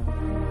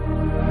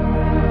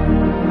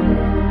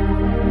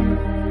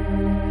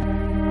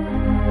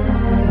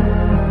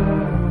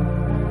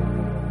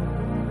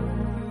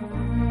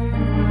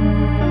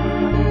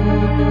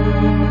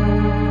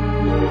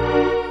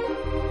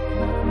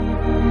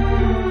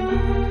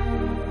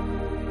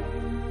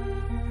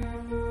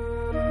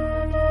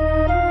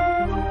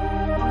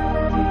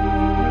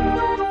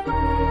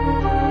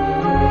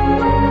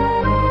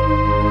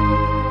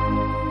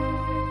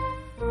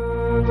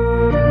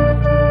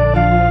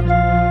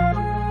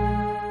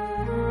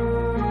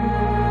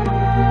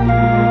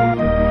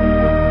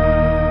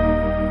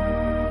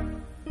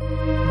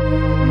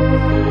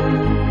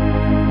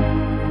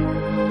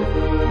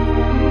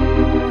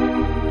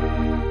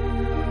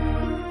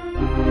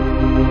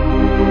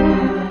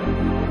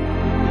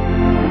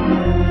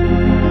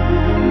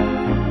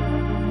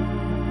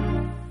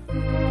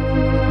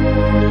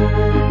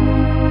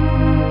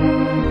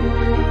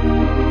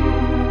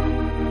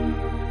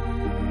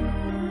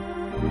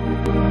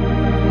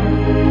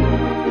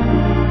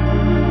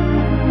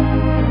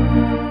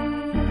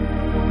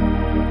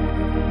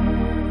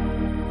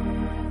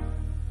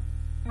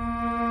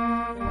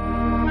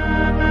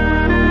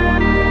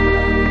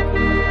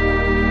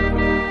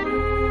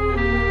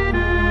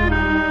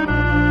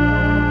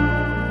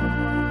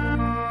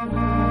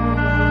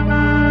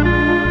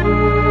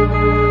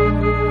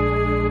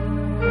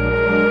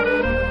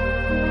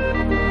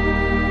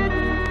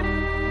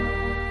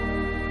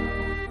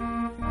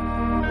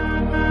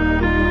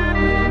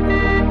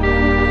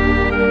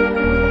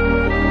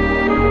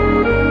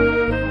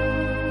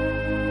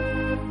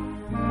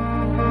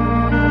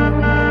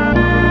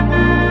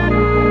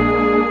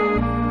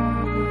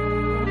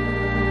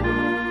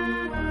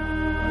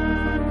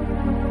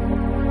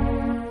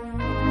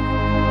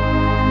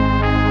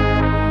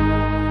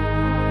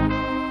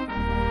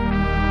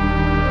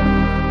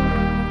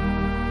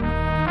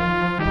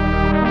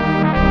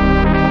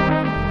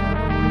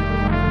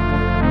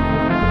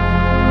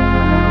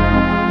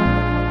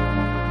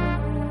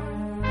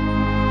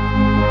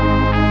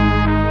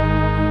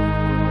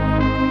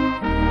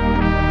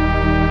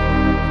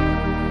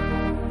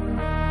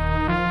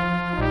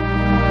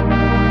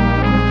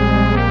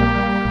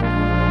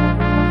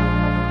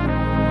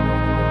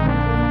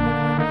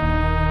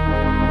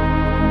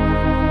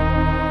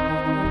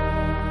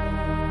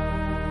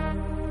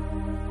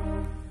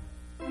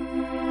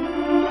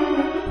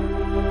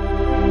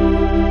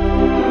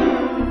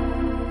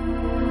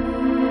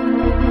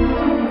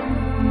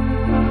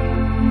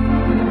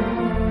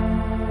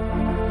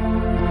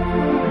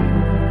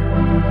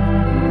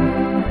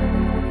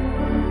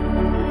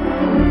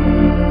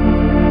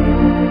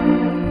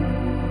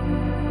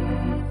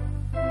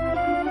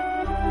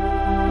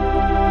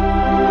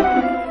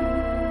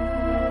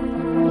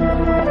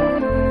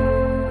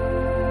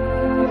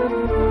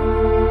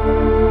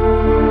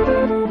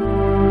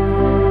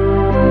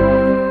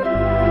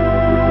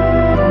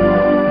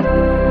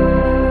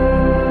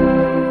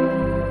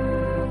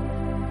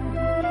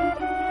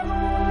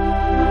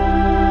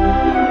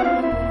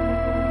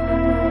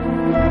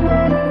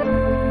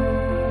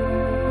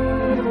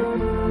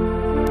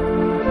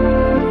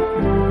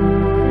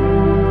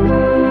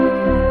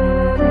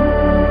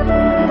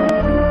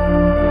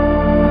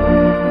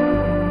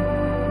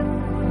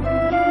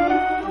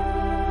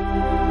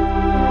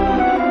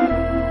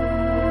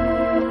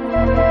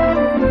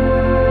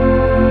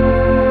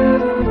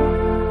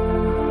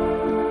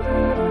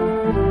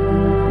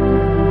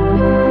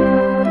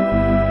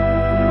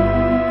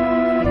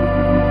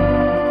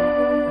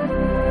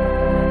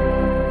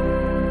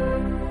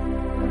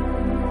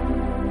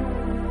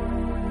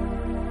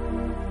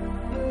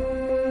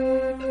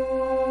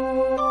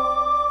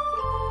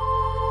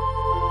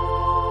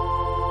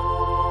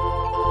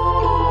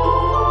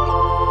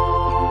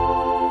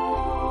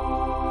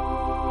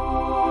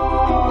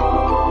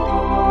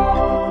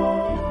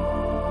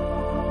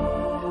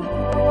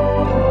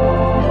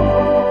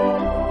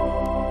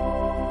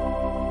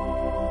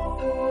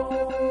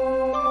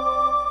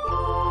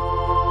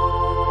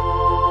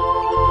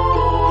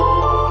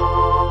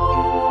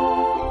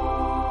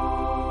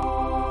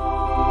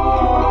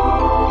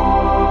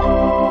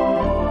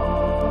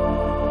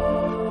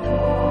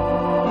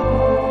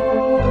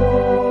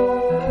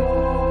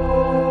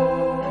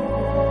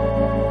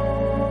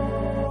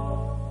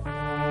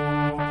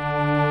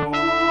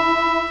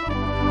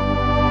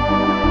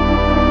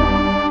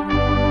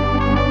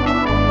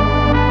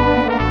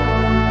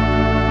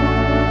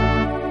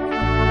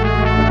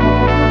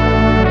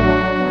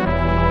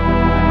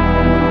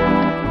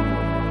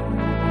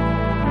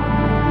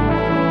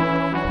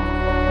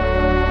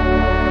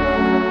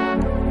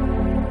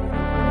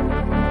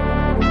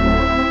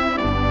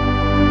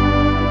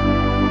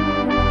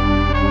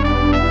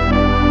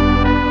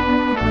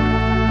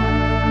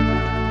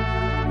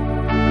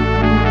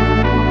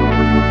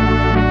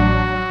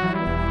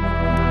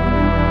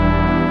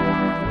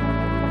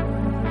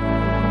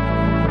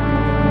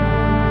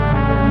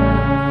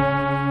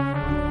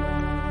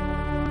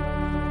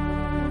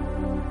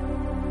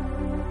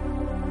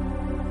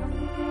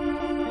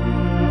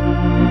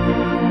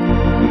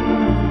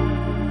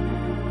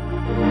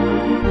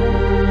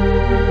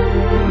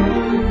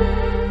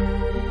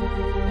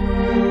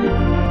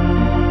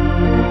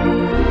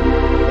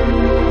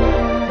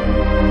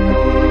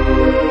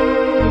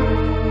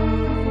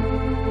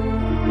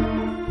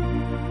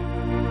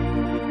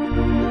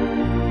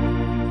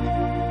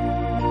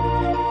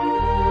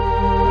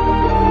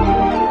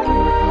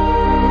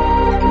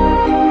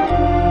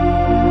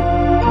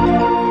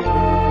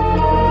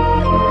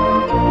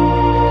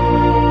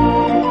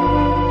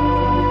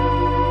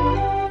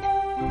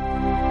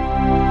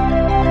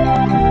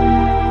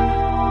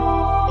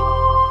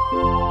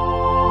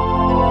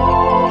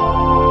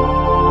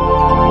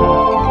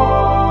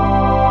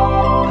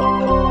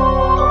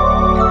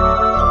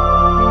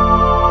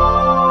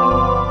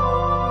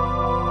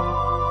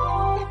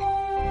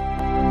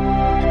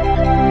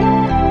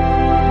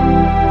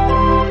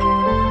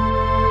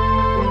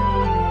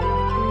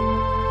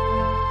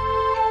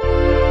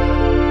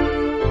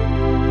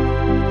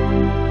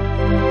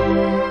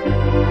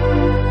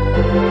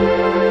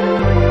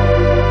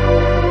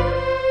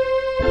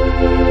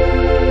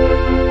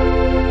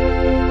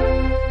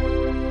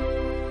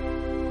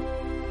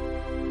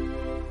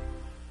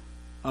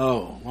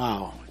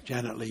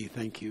 Janet Lee,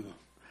 thank you.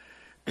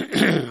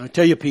 I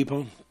tell you,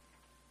 people,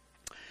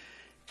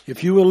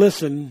 if you will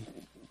listen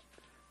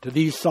to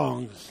these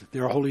songs,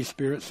 they're Holy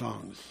Spirit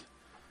songs,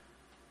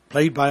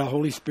 played by a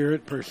Holy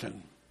Spirit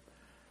person,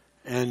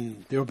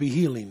 and there'll be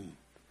healing.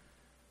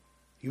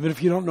 Even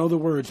if you don't know the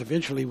words,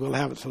 eventually we'll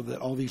have it so that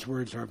all these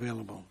words are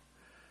available.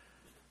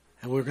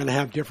 And we're going to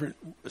have different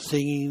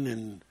singing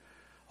and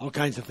all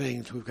kinds of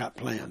things we've got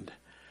planned.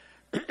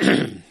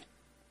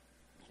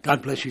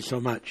 God bless you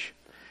so much.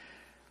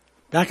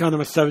 Back on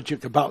the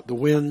subject about the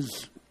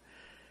winds.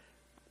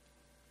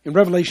 In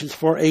Revelations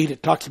 4:8,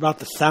 it talks about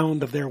the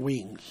sound of their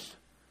wings.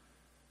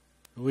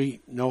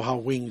 We know how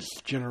wings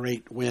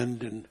generate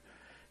wind, and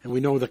we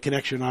know the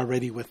connection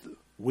already with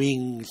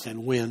wings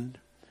and wind.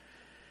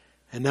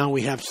 And now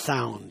we have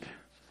sound.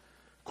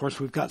 Of course,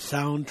 we've got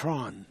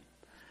Soundtron.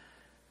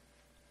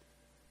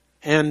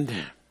 And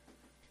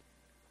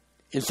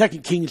in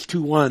 2 Kings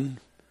 2:1,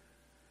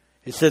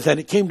 it says that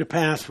it came to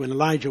pass when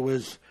Elijah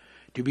was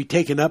to be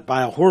taken up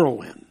by a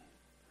whirlwind,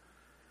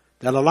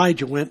 that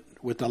Elijah went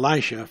with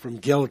Elisha from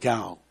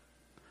Gilgal.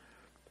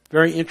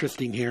 Very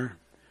interesting here.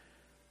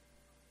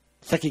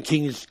 2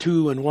 Kings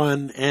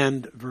 2:1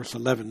 and verse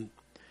 11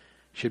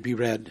 should be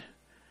read.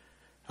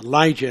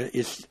 Elijah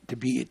is to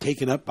be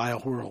taken up by a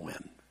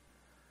whirlwind.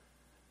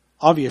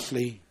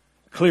 Obviously,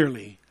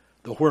 clearly,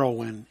 the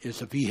whirlwind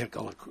is a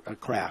vehicle, a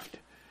craft.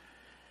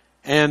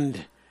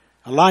 And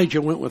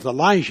Elijah went with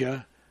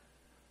Elijah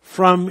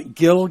from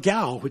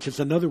Gilgal, which is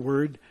another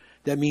word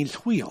that means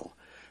wheel.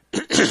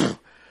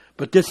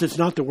 But this is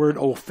not the word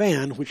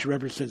Ophan, which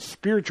represents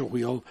spiritual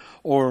wheel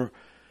or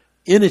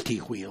entity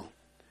wheel,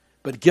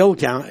 but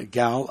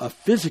Gilgal, a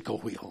physical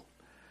wheel.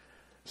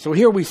 So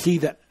here we see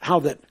that how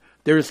that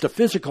there is the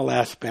physical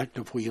aspect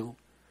of wheel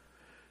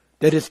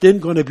that is then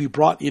going to be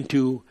brought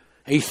into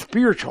a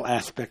spiritual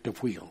aspect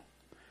of wheel.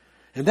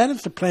 And that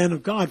is the plan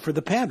of God for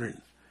the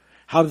pattern.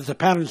 How does the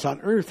patterns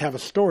on earth have a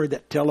story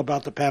that tell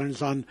about the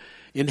patterns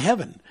in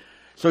heaven?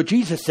 So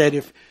Jesus said,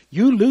 if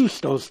you loose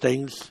those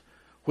things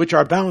which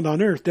are bound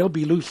on earth, they'll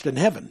be loosed in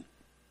heaven.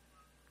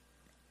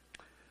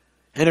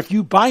 And if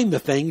you bind the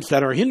things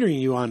that are hindering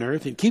you on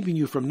earth and keeping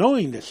you from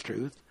knowing this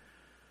truth,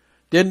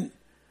 then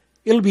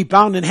it'll be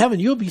bound in heaven.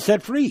 You'll be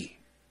set free.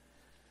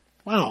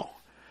 Wow.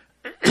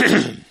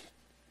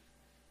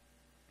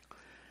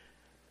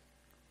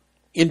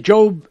 In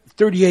Job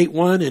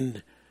 38:1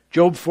 and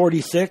Job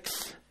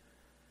 46,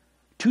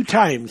 2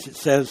 times it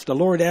says, the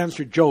Lord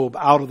answered Job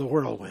out of the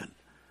whirlwind.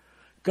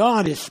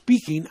 God is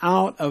speaking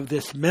out of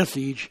this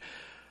message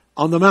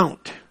on the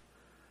mount,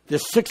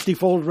 this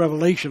 60-fold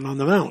revelation on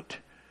the mount.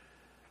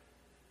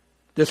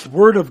 This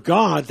word of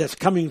God that's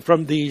coming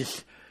from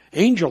these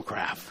angel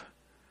craft.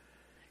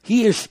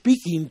 He is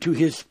speaking to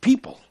his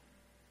people.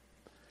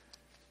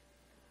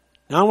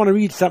 Now I want to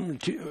read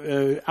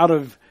something out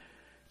of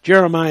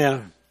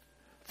Jeremiah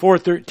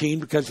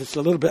 4:13 because it's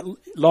a little bit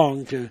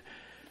long to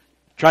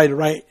try to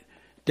write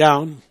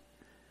down.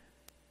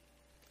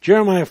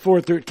 Jeremiah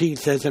 4:13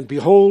 says, and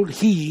behold,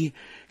 he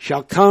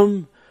shall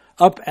come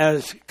up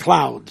as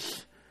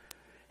clouds,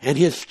 and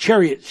his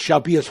chariots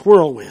shall be as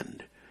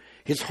whirlwind,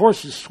 his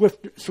horses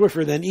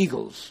swifter than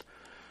eagles.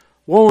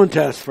 Woe unto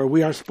us, for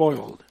we are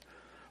spoiled.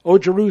 O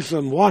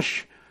Jerusalem,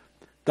 wash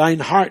thine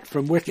heart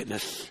from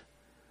wickedness,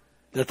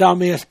 that thou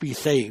mayest be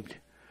saved.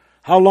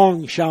 How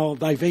long shall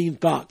thy vain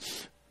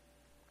thoughts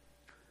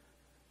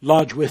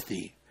lodge with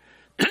thee?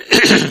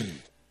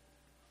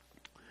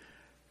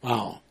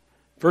 Wow.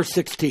 Verse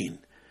 16.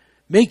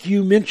 Make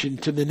you mention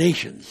to the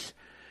nations.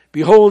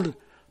 Behold,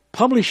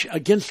 publish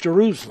against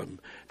Jerusalem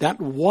that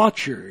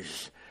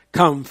watchers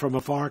come from a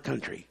far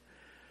country.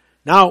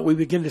 Now we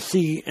begin to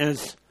see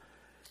as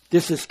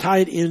this is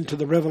tied into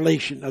the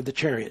revelation of the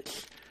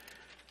chariots.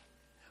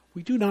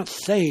 We do not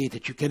say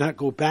that you cannot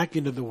go back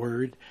into the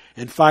Word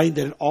and find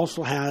that it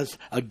also has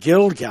a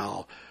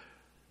Gilgal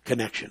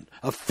connection,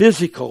 a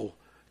physical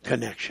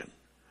connection,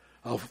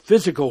 a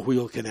physical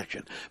wheel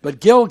connection. But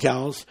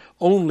Gilgals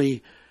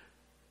only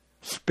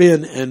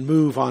spin and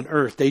move on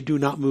earth. They do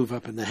not move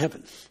up in the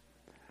heavens.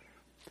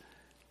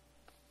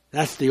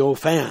 That's the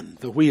Ophan,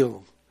 the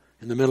wheel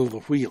in the middle of the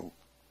wheel.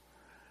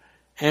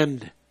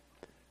 And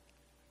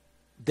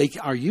they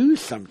are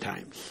used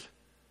sometimes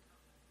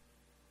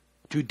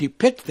to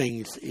depict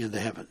things in the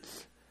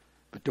heavens,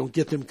 but don't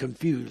get them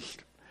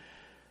confused.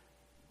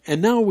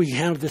 And now we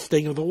have this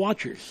thing of the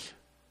watchers.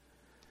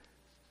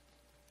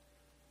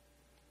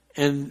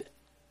 And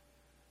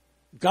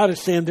God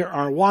is saying there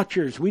are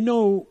watchers. We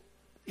know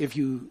if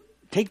you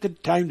take the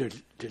time to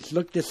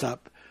look this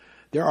up,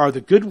 there are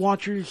the good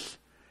watchers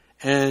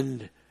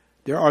and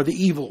there are the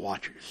evil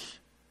watchers.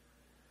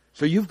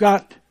 So you've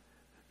got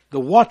the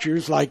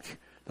watchers, like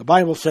the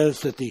Bible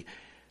says that the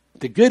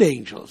good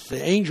angels,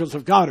 the angels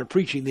of God, are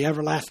preaching the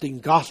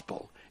everlasting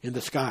gospel in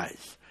the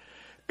skies.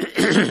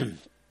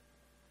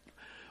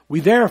 We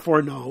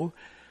therefore know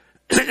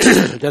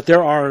that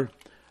there are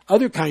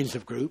other kinds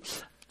of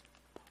groups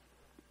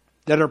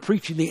that are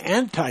preaching the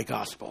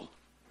anti-gospel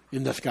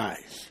in the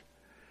skies.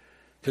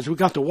 Because we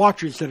got the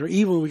watchers that are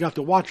evil, we got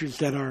the watchers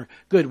that are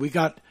good. We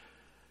got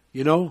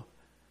You know,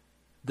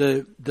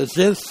 the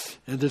Ziths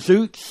and the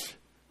Zoots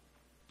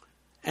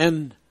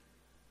and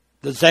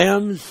the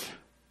Zams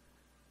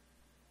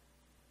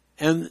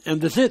and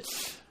the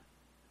Zits.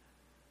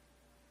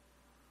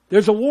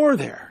 There's a war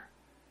there.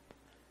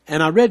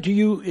 And I read to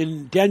you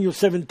in Daniel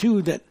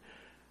 7:2 that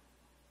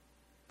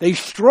they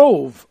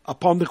strove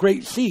upon the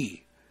great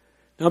sea.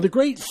 Now the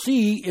great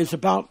sea is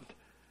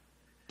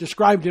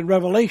described in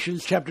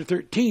Revelations chapter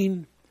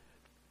 13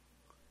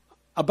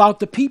 about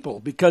the people,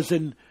 because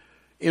in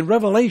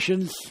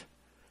Revelations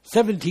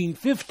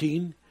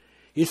 17:15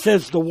 it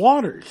says the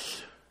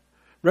waters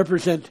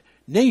represent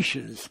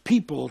nations,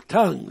 people,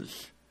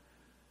 tongues.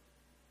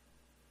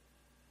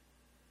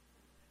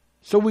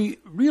 So we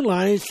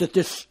realize that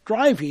this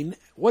striving,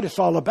 what it's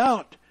all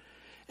about,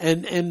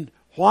 and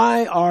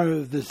why are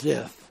the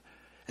Zith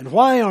and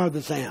why are the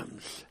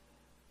Zams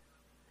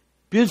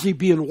busy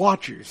being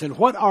watchers, and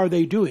what are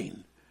they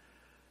doing?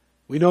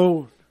 We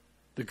know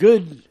the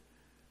good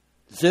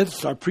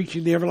Ziths are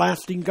preaching the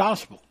everlasting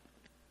gospel.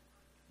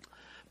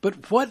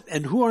 But what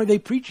and who are they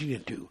preaching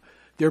it to?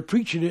 They're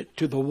preaching it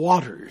to the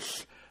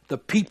waters, the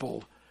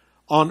people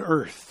on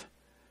earth.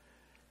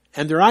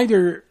 And they're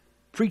either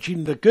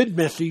preaching the good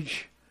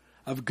message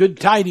of good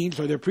tidings,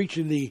 or they're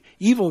preaching the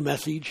evil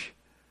message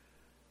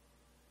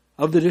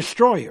of the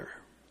destroyer.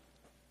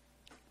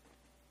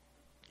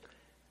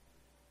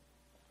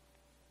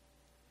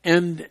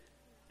 And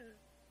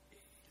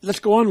let's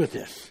go on with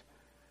this.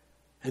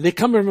 And they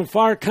come from a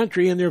far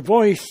country and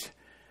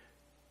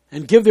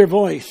give their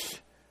voice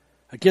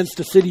against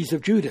the cities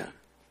of Judah.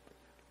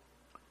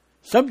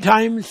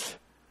 Sometimes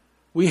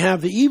we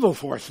have the evil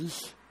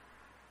forces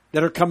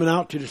that are coming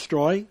out to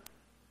destroy.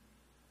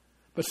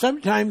 But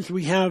sometimes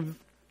we have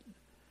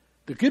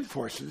the good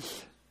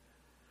forces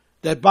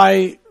that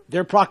by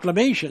their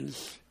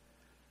proclamations,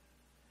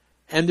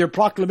 and their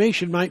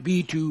proclamation might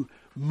be to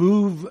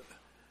move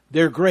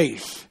their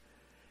grace,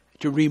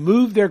 to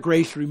remove their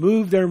grace,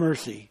 remove their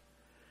mercy.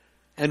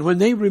 And when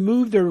they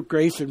remove their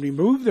grace and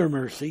remove their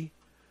mercy,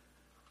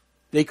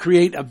 they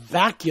create a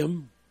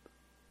vacuum,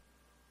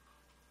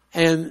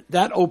 and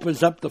that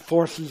opens up the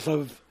forces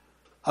of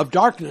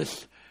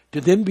darkness to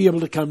then be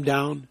able to come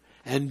down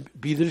and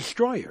be the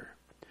destroyer.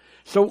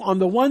 So on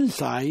the one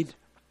side,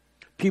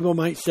 people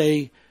might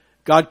say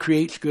God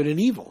creates good and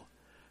evil,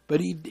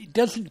 but he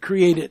doesn't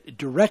create it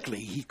directly.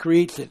 He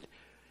creates it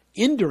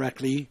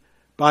indirectly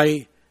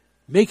by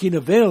making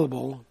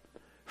available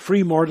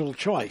free mortal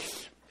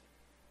choice.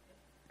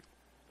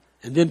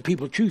 And then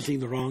people choosing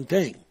the wrong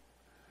thing.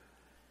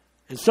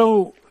 And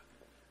so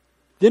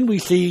then we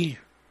see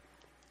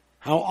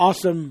how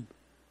awesome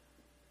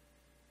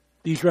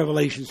these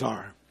revelations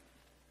are.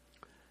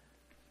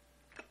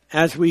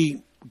 As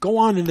we go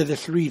on into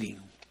this reading,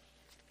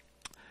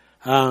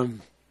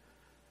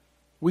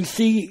 we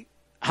see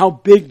how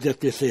big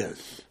that this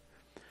is.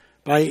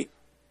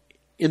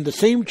 In the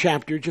same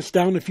chapter, just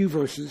down a few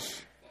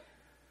verses,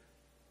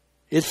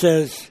 it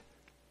says,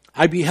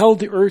 I beheld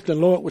the earth,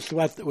 and lo, it was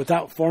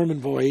without form and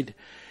void,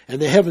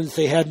 and the heavens,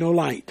 they had no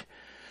light.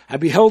 I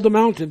beheld the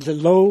mountains,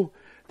 and lo,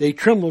 they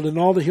trembled, and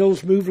all the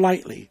hills moved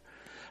lightly.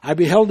 I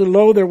beheld, and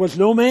lo, there was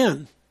no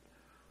man.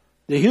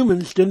 The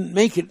humans didn't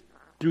make it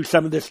through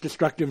some of this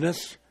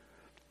destructiveness,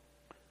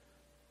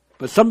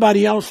 but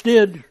somebody else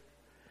did,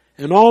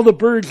 and all the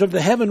birds of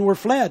the heaven were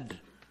fled.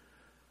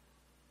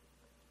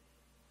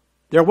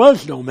 There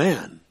was no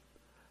man,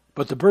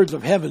 but the birds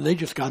of heaven, they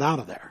just got out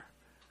of there.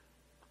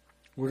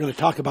 We're going to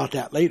talk about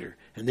that later,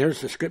 and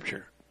there's the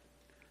scripture.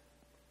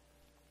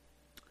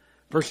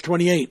 Verse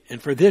 28,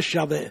 and for this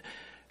shall the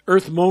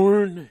earth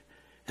mourn,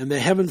 and the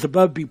heavens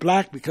above be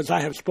black, because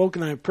I have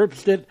spoken, I have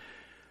purposed it.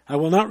 I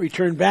will not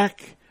return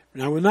back,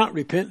 and I will not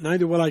repent,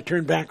 neither will I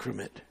turn back from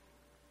it.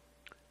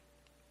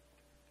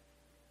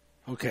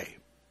 Okay,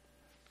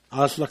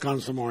 let's look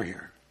on some more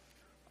here.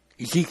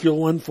 Ezekiel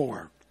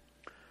 1:4.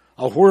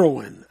 A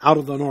whirlwind out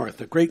of the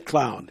north, a great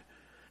cloud,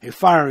 a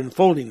fire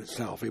enfolding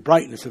itself, a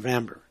brightness of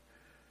amber.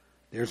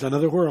 There's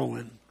another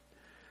whirlwind.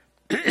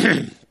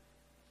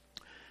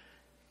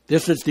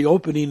 This is the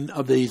opening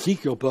of the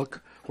Ezekiel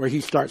book, where he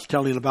starts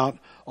telling about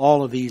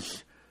all of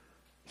these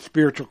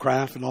spiritual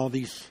craft and all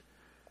these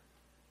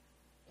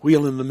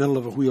wheel in the middle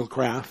of a wheel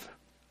craft.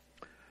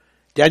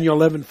 Daniel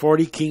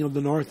 11:40, king of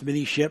the north,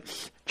 many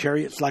ships,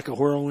 chariots like a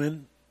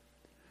whirlwind.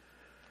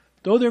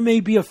 Though there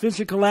may be a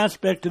physical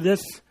aspect to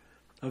this,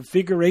 of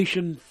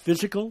figuration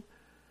physical,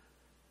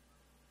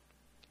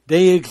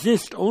 they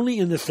exist only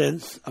in the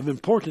sense of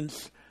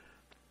importance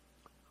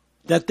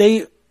that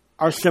they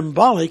are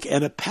symbolic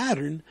and a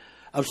pattern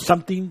of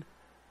something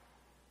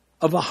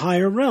of a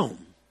higher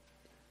realm.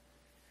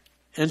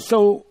 And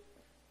so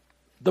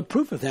the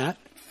proof of that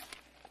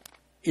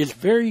is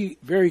very,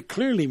 very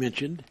clearly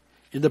mentioned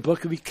in the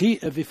book of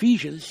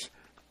Ephesians,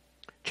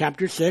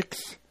 chapter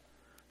 6,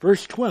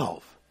 verse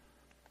 12.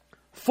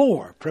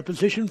 4,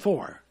 preposition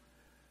 4.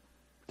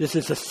 This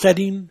is a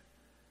setting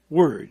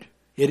word.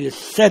 It is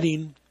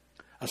setting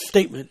a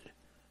statement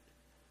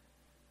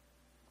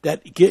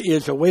that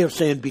is a way of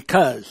saying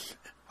because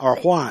or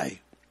why.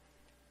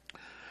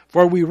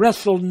 For we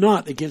wrestle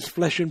not against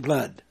flesh and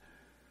blood,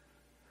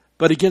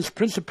 but against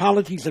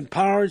principalities and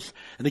powers,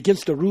 and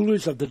against the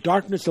rulers of the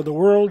darkness of the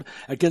world,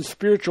 against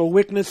spiritual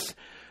wickedness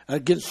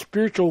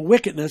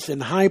in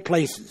high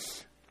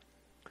places.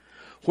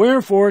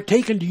 Wherefore,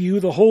 take unto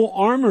you the whole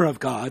armor of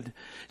God,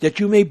 that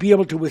you may be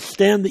able to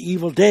withstand the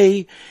evil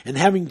day, and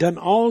having done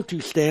all to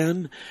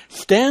stand,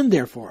 stand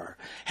therefore,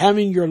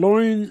 having your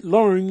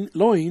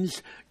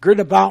loins girt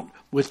about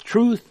with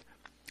truth,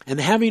 and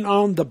having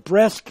on the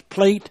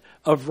breastplate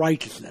of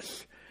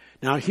righteousness.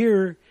 Now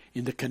here,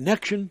 in the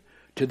connection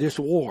to this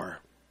war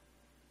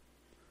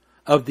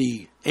of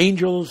the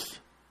angels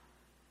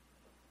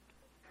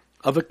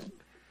of a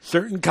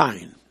certain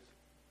kind,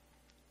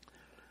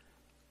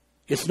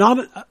 it's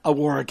not a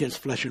war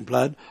against flesh and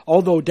blood,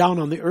 although down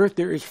on the earth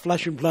there is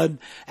flesh and blood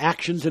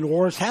actions and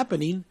wars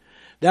happening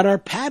that are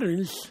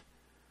patterns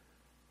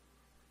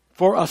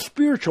for a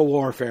spiritual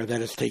warfare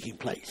that is taking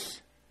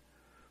place.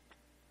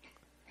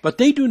 But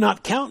they do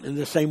not count in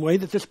the same way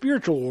that the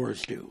spiritual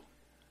wars do.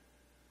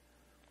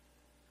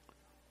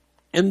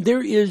 And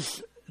there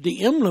is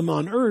the emblem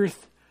on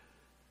earth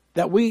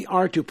that we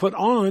are to put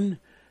on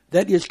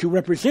that is to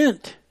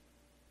represent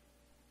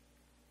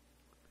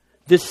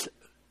this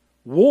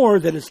war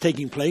that is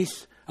taking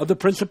place of the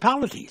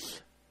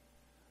principalities.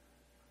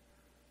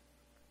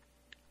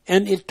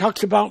 And it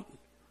talks about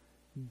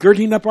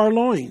girding up our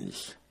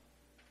loins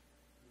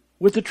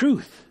with the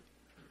truth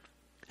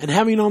and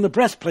having on the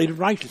breastplate of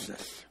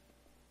righteousness.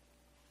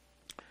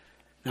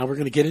 Now we're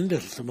going to get into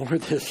some more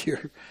of this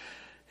here.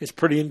 It's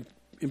pretty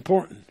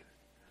important.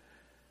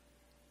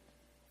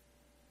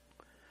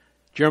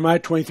 Jeremiah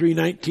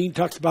 23:19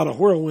 talks about a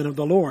whirlwind of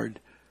the Lord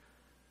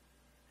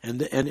and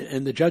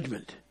the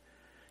judgment.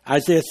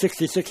 Isaiah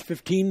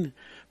 66:15,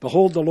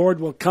 behold, the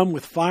Lord will come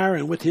with fire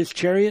and with his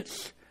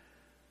chariots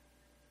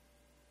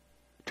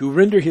to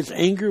render his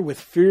anger with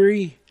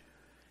fury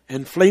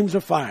and flames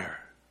of fire.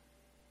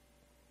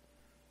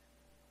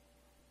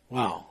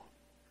 Wow.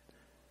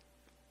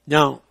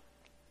 Now,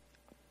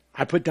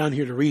 I put down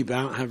here to read, but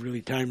I don't have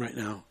really time right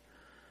now.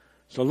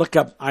 So look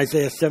up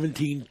Isaiah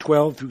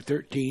 17:12 through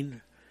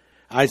 13,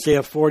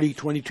 Isaiah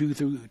 40:22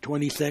 through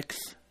 26,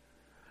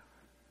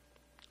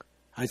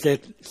 Isaiah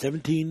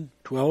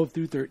 17:12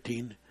 through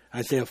 13,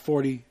 Isaiah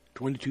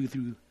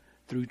 40:22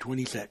 through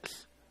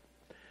 26.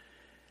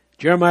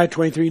 Jeremiah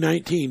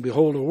 23:19,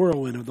 behold, a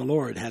whirlwind of the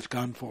Lord has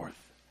gone forth.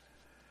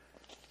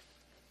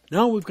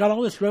 Now we've got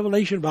all this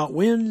revelation about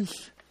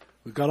winds.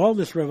 We've got all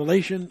this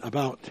revelation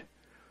about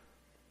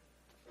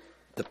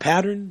the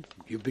pattern.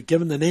 You've been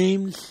given the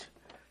names.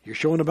 You're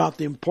shown about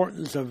the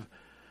importance of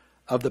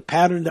the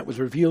pattern that was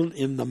revealed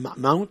in the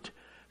mount.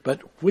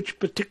 But which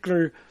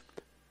particular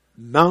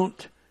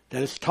mount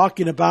that is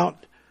talking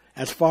about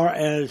as far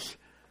as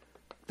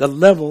the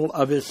level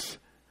of its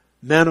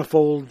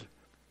manifold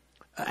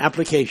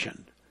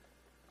application,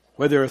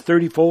 whether a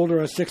 30-fold or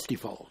a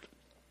 60-fold.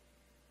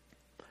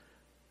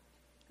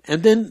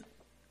 And then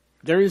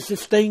there is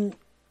this thing,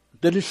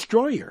 the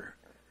destroyer.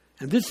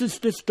 And this is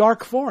this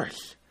dark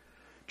force.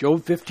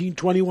 Job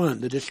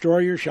 15:21, the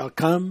destroyer shall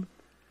come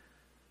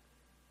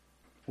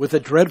with a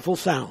dreadful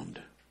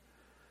sound.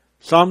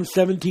 Psalm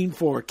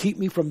 17:4, keep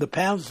me from the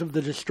paths of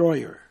the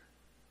destroyer.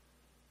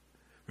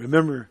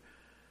 Remember,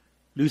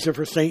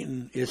 Lucifer,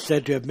 Satan, is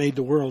said to have made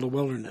the world a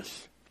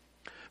wilderness.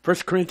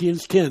 1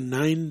 Corinthians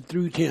 10:9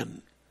 through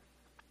 10.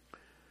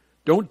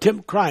 Don't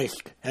tempt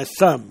Christ as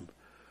some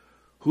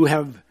who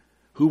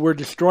were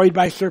destroyed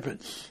by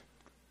serpents,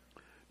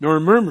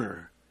 nor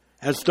murmur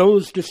as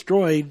those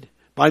destroyed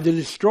by the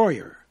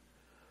destroyer,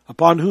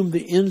 upon whom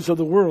the ends of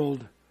the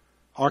world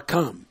are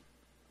come.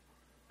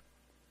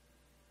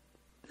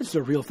 This is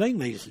a real thing,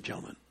 ladies and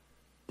gentlemen.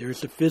 There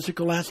is the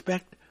physical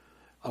aspect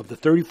of the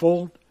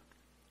 30-fold,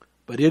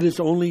 but it is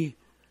only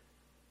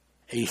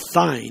a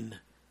sign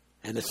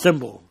and a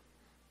symbol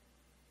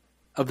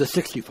of the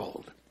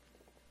 60-fold.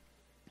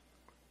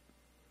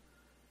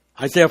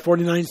 Isaiah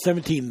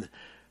 49:17,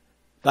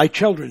 thy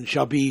children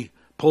shall be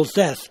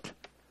possessed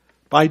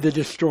by the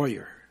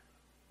destroyer.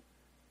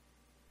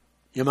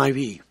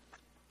 MIV.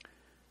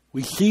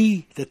 We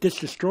see that this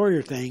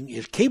destroyer thing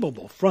is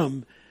capable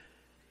from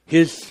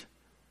his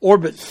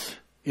orbits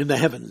in the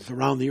heavens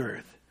around the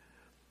earth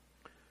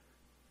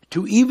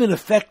to even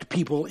affect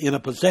people in a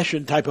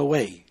possession type of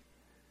way.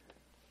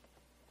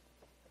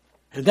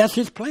 And that's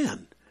his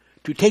plan,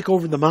 to take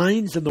over the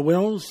minds and the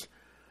wills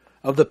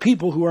of the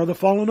people who are the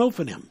fallen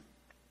Ophanim.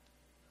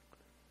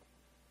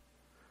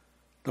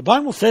 The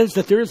Bible says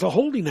that there is a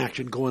holding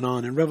action going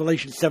on in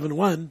Revelation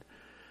 7:1,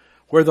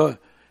 where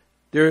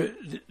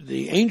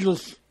the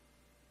angels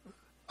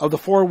of the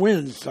four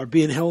winds are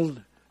being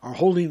held, are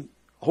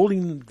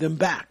holding them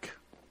back.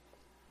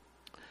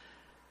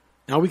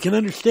 Now we can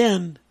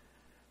understand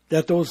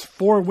that those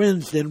four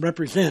winds then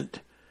represent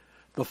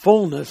the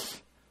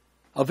fullness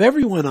of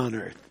everyone on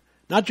earth,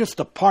 not just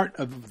a part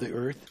of the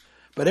earth,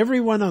 but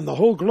everyone on the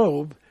whole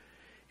globe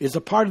is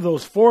a part of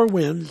those four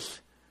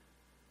winds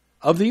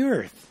of the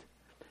earth.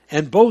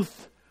 And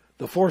both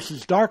the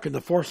forces dark and the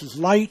forces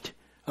light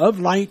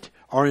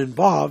are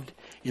involved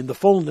in the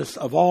fullness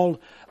of all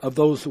of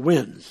those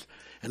winds.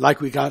 And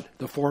like we got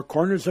the four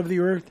corners of the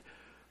earth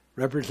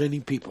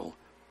representing people,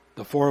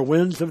 the four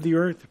winds of the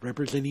earth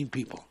representing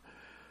people,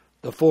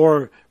 the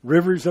four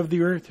rivers of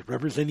the earth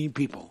representing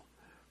people,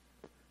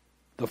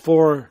 the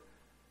four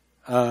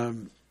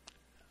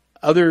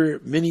other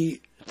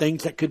many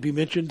things that could be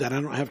mentioned that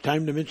I don't have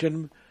time to mention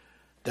them,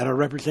 that are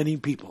representing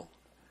people.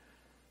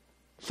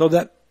 So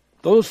that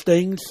those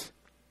things,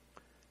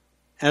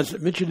 as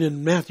mentioned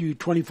in Matthew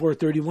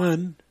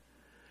 24:31,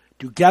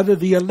 to gather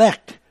the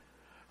elect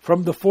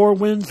from the four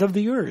winds of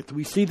the earth.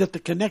 We see that the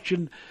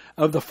connection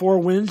of the four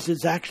winds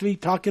is actually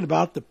talking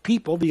about the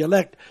people, the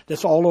elect,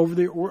 that's all over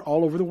the world,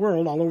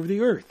 all over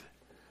the earth.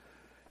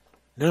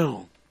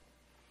 Now,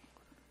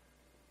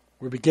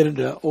 we're beginning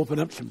to open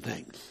up some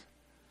things.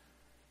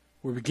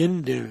 We're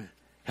beginning to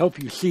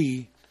help you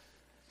see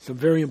some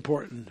very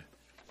important,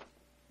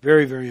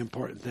 very, very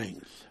important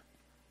things.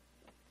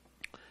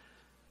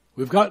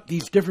 We've got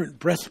these different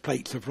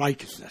breastplates of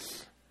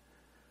righteousness.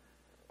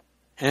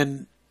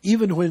 And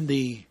even when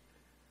the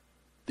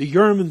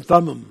Urim and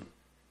Thummim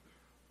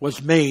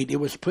was made, it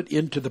was put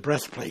into the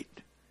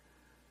breastplate.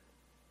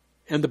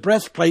 And the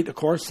breastplate, of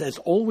course, has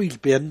always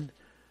been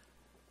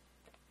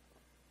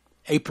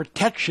a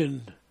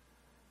protection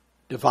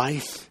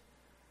device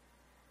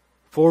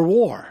for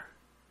war.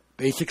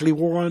 Basically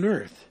war on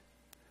earth.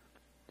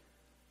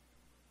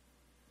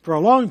 For a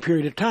long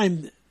period of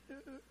time,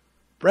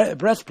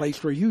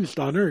 breastplates were used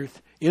on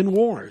earth in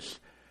wars.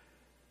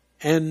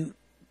 And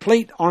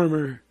plate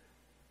armor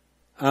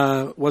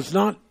was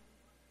not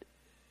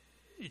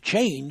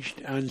changed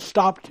and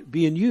stopped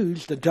being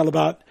used until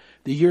about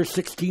the year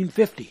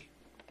 1650.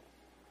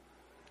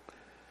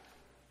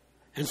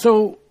 And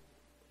so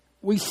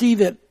we see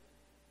that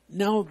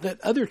now that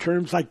other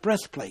terms like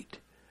breastplate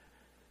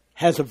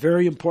has a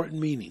very important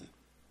meaning.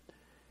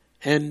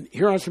 And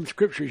here are some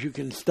scriptures you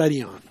can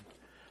study on.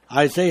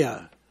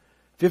 Isaiah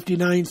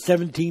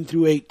 59:17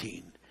 through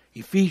 18,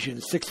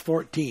 Ephesians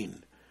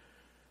 6:14,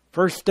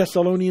 1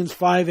 Thessalonians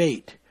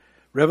 5:8,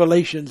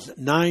 Revelations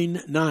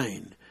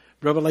 9:9,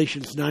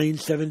 Revelations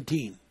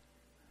 9:17.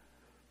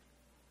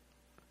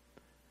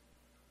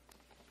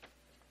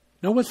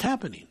 Now what's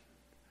happening?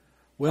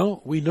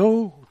 Well, we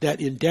know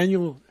that in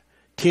Daniel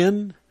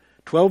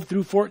 10:12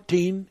 through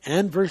 14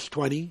 and verse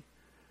 20,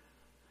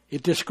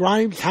 it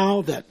describes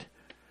how that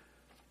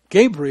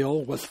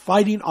Gabriel was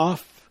fighting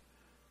off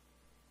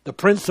the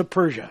prince of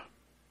Persia.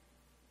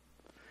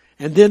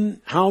 And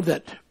then how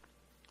that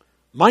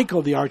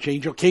Michael the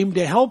archangel came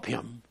to help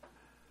him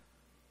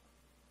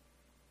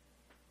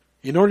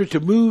in order to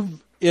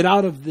move it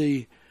out of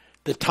the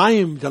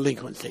time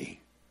delinquency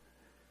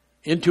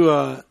into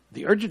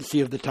the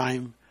urgency of the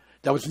time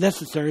that was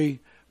necessary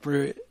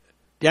for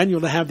Daniel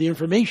to have the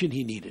information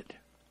he needed.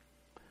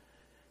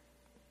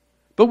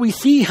 But we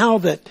see how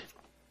that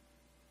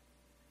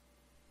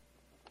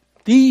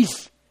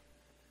these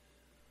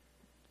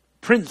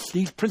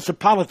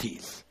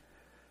principalities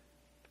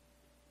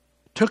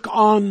took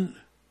on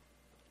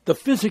the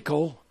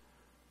physical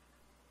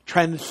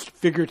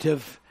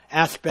transfigurative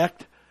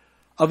aspect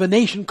of a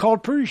nation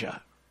called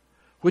Persia,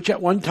 which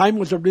at one time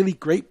was a really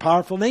great,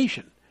 powerful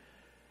nation.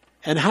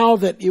 And how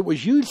that it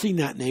was using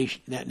that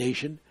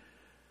nation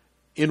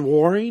in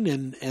warring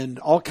and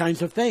all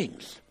kinds of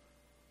things.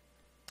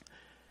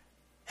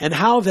 And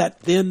how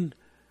that then,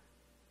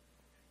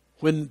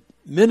 when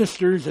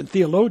ministers and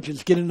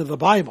theologians get into the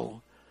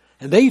Bible,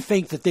 and they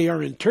think that they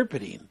are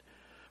interpreting,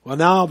 well,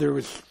 now there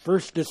was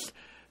first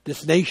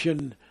this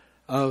nation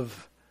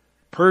of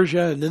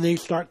Persia, and then they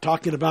start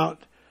talking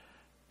about,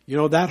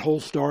 that whole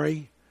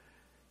story.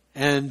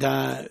 And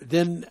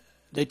then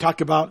they talk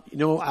about,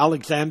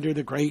 Alexander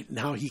the Great and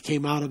how he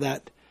came out of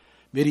that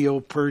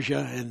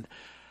Medo-Persia, and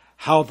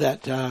how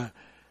that,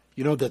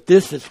 that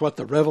this is what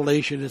the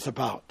Revelation is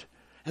about.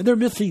 And they're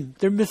missing it.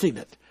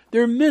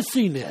 They're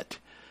missing it.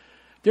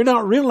 They're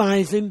not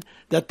realizing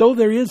that though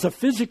there is a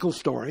physical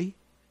story,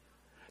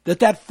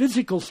 that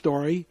physical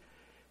story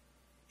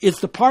is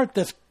the part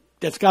that's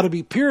got to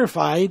be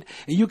purified,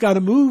 and you've got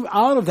to move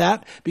out of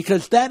that,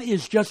 because that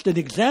is just an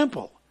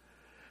example.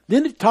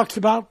 Then it talks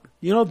about,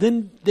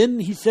 then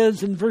he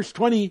says in verse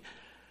 20,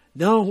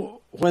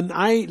 now when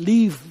I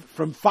leave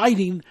from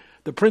fighting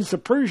the prince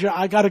of Persia,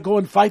 I got to go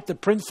and fight the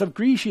prince of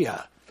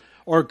Grecia,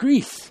 or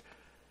Greece.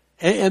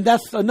 And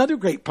that's another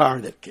great power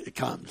that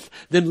comes.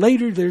 Then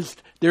later there's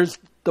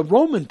the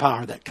Roman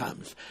power that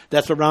comes.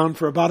 That's around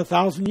for about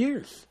 1,000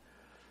 years.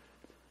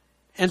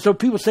 And so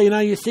people say, now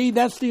you see,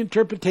 that's the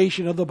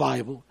interpretation of the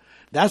Bible.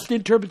 That's the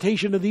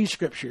interpretation of these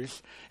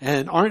scriptures.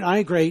 And aren't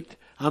I great?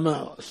 I'm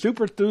a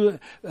super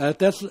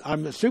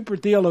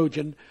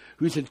theologian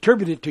who's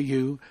interpreted to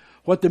you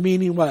what the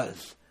meaning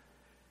was.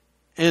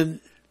 And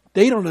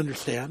they don't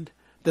understand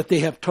that they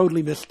have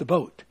totally missed the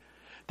boat.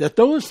 That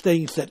those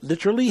things that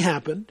literally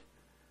happened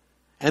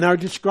and are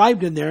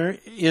described in there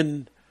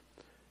in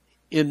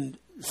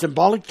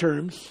symbolic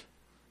terms,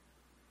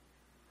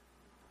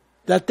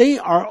 that they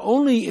are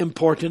only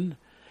important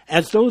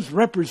as those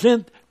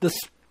represent the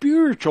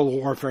spiritual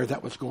warfare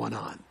that was going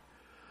on.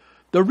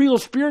 The real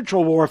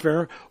spiritual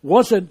warfare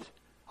wasn't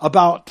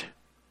about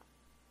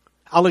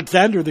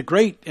Alexander the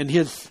Great and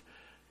his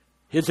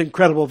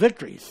incredible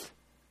victories,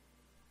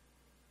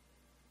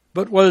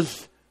 but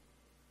was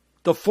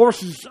the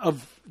forces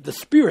of the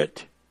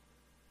Spirit,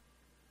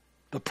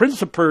 the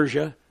Prince of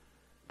Persia,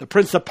 the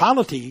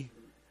principality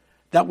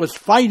that was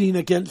fighting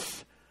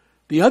against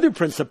the other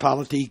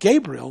principality,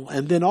 Gabriel,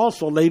 and then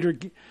also later,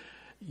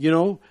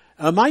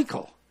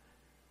 Michael.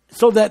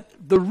 So that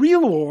the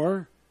real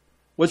war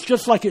was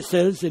just like it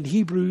says in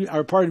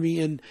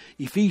in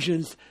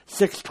Ephesians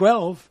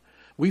 6:12,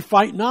 we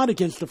fight not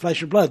against the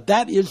flesh and blood.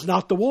 That is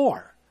not the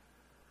war.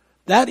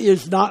 That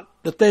is not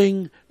the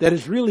thing that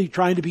is really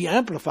trying to be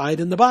amplified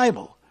in the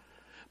Bible.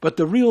 But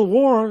the real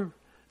war,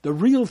 the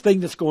real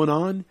thing that's going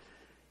on,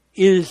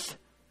 is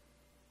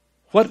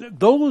what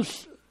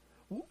those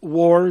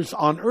wars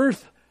on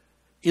earth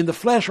in the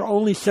flesh are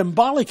only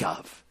symbolic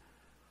of.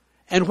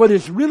 And what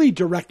is really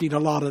directing a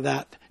lot of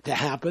that to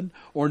happen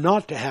or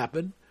not to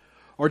happen,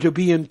 or to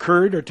be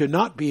incurred or to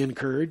not be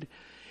incurred,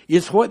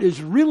 is what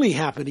is really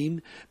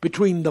happening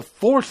between the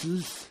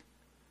forces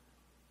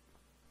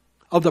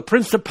of the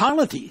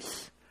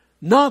principalities,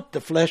 not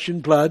the flesh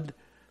and blood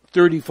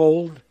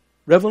 30-fold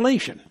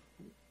revelation.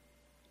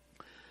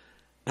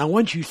 Now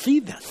once you see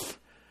this,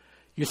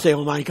 you say,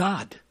 oh my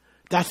God,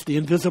 that's the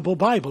invisible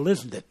Bible,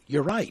 isn't it?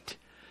 You're right.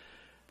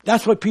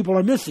 That's what people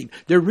are missing.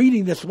 They're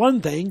reading this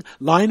one thing,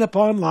 line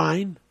upon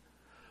line,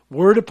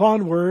 word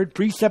upon word,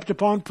 precept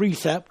upon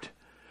precept.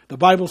 The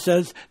Bible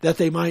says that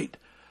they might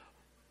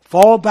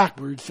fall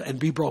backwards and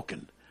be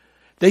broken.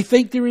 They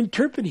think they're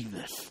interpreting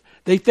this.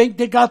 They think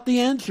they got the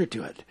answer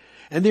to it.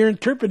 And they're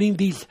interpreting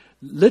these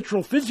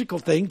literal physical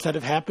things that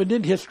have happened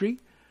in history.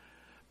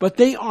 But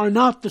they are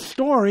not the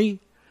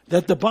story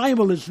that the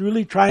Bible is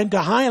really trying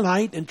to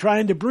highlight and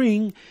trying to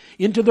bring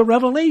into the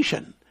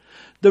revelation.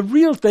 The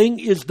real thing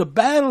is the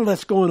battle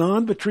that's going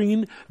on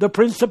between the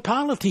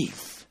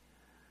principalities.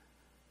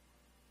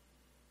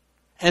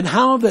 And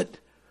how that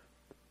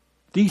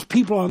these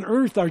people on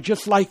earth are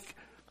just like,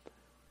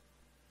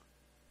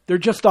 they're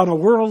just on a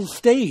world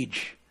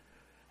stage.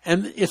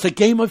 And it's a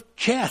game of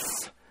chess.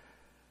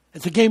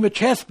 It's a game of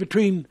chess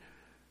between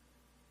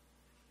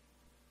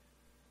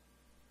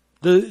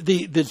the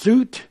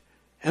Zoot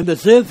and the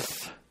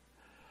Ziths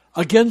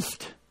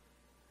against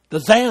the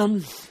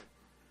Zams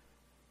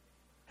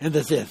and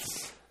the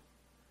Ziths.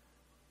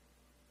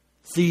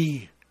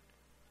 Z-I-T-S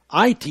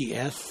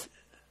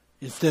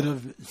instead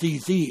of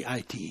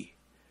Z-Z-I-T-S.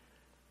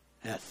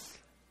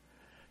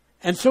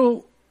 And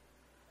so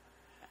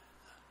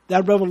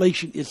that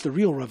revelation is the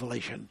real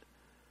revelation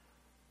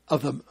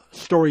of the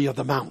story of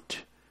the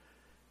Mount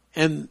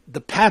and the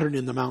pattern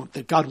in the Mount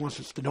that God wants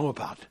us to know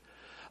about,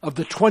 of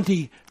the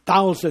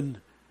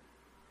 20,000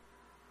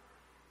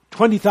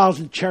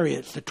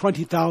 chariots, the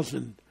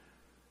 20,000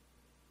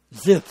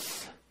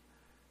 Ziths,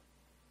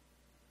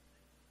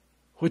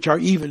 which are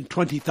even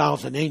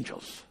 20,000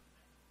 angels.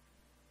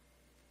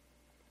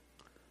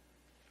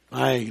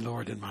 My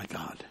Lord and my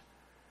God.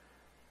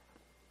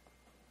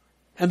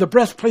 And the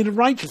breastplate of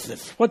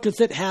righteousness, what does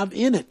it have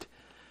in it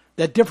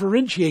that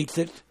differentiates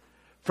it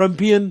from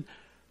being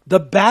the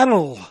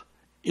battle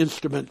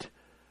instrument,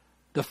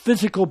 the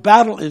physical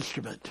battle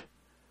instrument?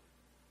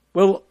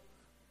 Well,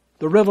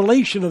 the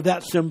revelation of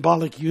that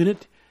symbolic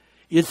unit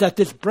is that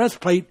this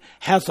breastplate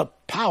has a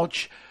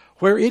pouch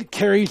where it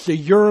carries the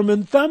Urim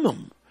and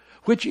Thummim,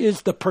 which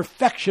is the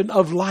perfection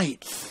of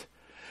lights.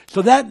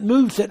 So that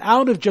moves it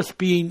out of just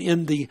being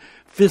in the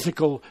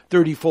physical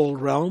 30-fold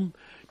realm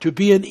to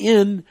being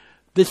in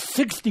the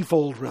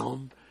 60-fold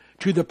realm,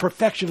 to the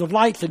perfection of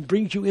lights, and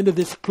brings you into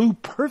this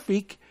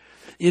pluperfect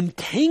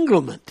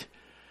entanglement.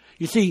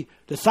 You see,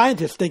 the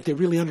scientists think they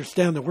really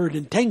understand the word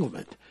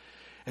entanglement.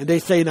 And they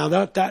say, now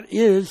that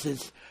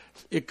is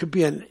it could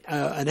be an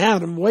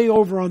atom way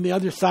over on the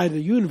other side of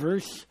the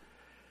universe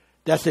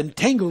that's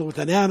entangled with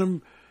an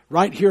atom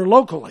right here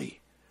locally.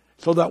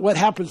 So that what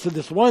happens to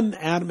this one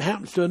atom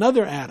happens to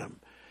another atom.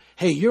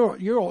 Hey,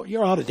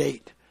 you're out of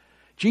date.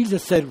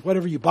 Jesus said,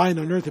 whatever you bind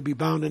on earth will be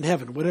bound in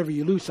heaven. Whatever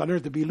you loose on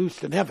earth will be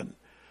loosed in heaven.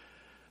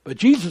 But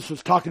Jesus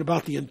was talking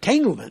about the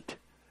entanglement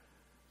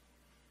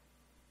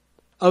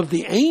of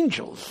the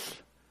angels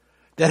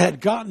that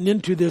had gotten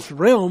into this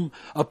realm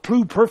of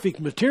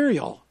pluperfect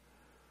material.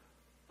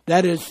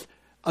 That is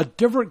a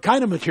different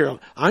kind of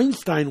material.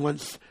 Einstein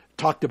once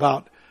talked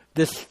about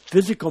this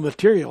physical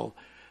material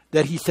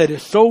that he said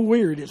is so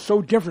weird, it's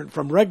so different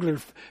from regular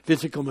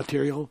physical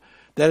material,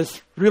 that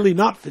it's really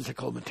not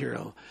physical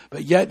material.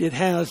 But yet it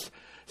has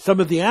some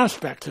of the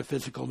aspects of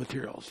physical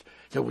materials.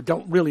 So we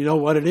don't really know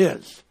what it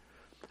is.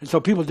 And so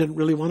people didn't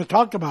really want to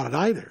talk about it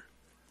either.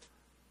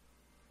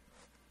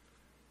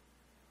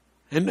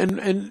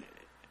 And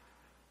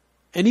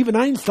even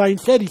Einstein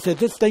said, he said,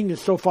 this thing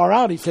is so far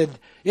out, he said,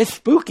 it's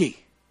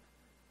spooky.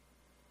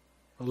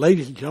 Well,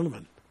 ladies and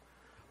gentlemen,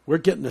 we're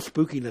getting the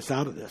spookiness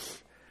out of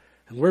this.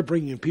 And we're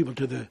bringing people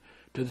to the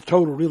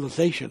total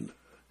realization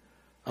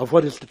of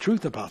what is the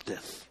truth about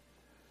this.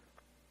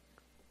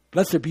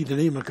 Blessed be the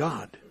name of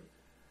God.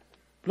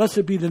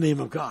 Blessed be the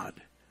name of God.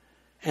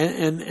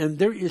 And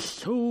there is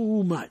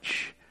so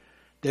much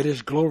that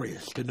is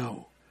glorious to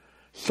know.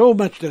 So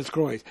much that is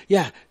glorious.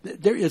 Yeah,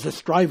 there is a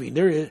striving.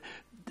 There is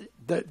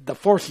the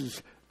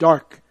forces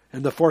dark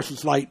and the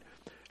forces light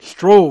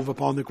strove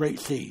upon the great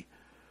sea.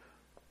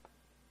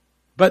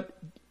 But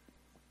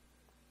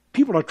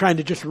people are trying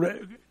to just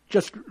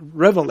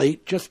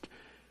revelate, just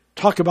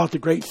talk about the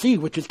great sea,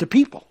 which is the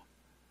people.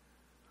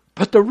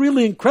 But the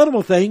really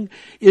incredible thing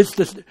is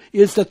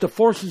that the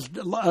forces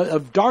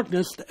of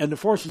darkness and the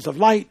forces of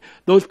light,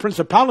 those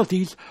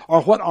principalities,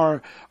 are what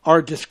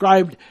are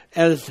described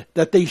as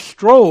that they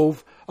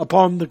strove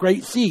upon the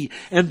great sea.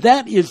 And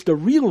that is the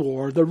real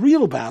war, the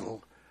real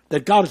battle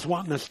that God is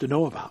wanting us to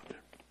know about.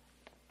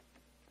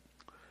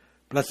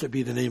 Blessed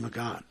be the name of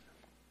God.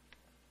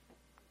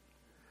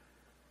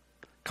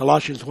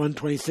 Colossians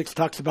 1:26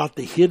 talks about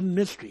the hidden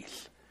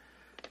mysteries.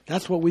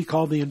 That's what we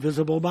call the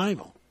invisible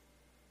Bible.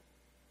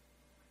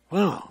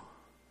 Wow.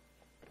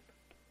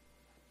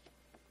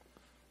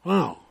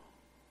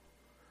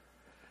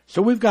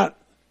 So we've got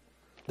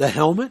the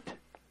helmet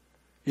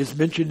is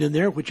mentioned in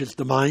there, which is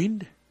the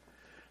mind.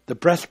 The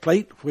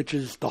breastplate, which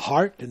is the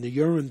heart and the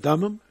Urim and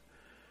Thummim.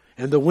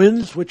 And the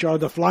winds, which are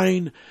the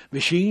flying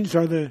machines,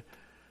 are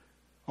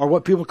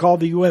what people call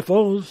the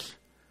UFOs,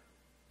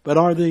 but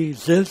are the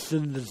Ziths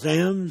and the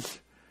Zams,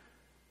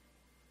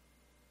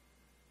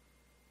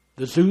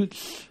 the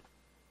Zoots,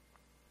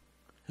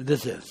 and the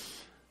Ziths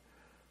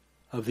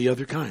of the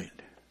other kind.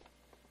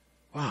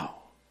 Wow.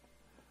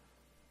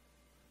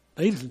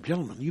 Ladies and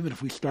gentlemen, even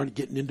if we started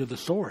getting into the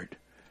sword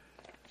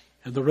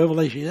and the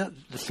revelation,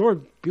 the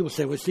sword, people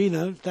say, well, see,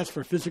 now that's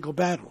for physical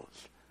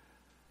battles.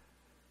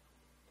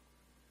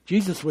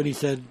 Jesus, when he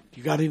said,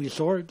 you got any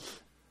swords?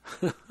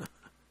 They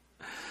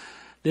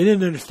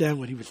didn't understand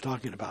what he was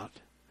talking about.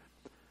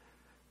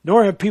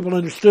 Nor have people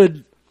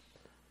understood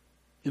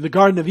in the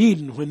Garden of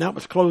Eden when that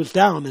was closed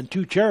down and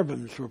 2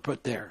 cherubims were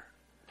put there.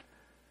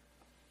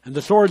 And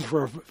the swords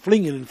were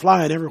flinging and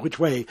flying every which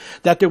way,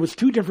 that there was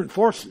 2 different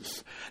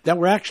forces that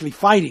were actually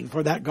fighting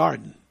for that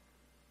garden.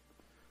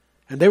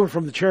 And they were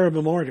from the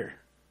cherubim order.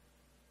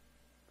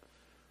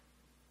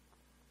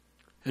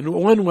 And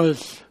one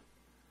was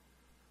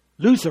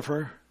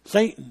Lucifer,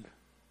 Satan.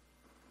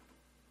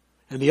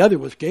 And the other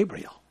was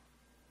Gabriel.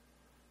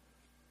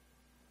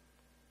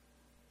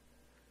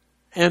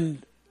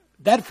 And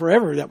that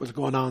forever that was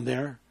going on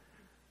there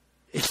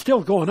is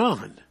still going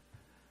on.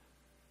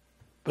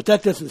 But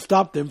that doesn't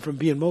stop them from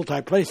being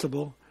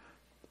multi-placeable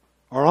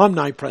or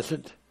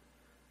omnipresent,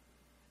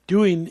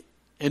 doing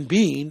and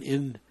being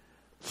in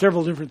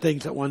several different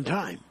things at one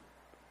time.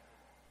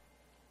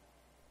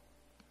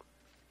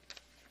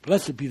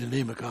 Blessed be the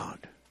name of God.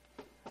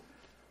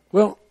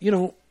 Well,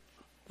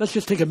 let's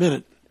just take a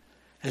minute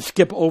and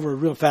skip over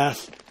real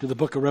fast to the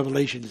book of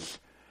Revelations,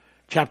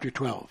 chapter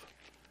 12.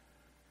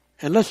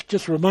 And let's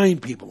just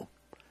remind people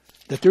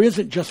that there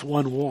isn't just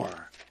one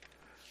war.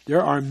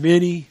 There are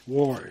many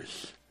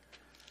wars.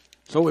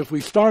 So if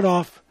we start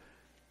off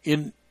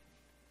in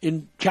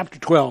chapter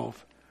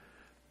 12,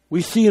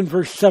 we see in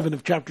verse 7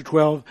 of chapter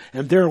 12,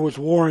 and there was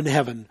war in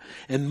heaven,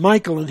 and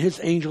Michael and his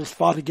angels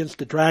fought against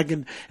the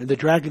dragon, and the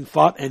dragon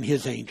fought and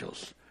his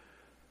angels.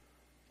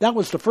 That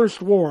was the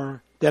first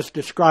war that's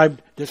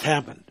described that's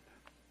happened.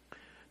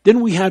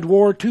 Then we had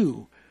war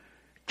 2,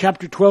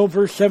 chapter 12,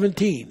 verse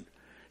 17.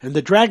 And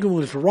the dragon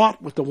was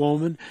wroth with the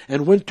woman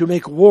and went to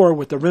make war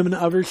with the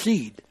remnant of her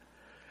seed.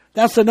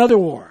 That's another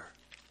war.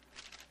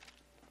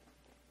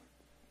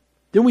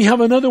 Then we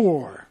have another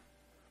war.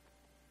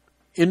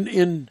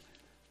 In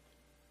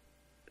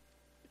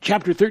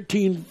chapter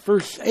 13,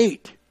 verse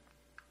 8.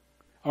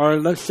 Or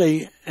let's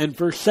say, and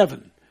verse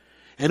 7.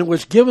 And it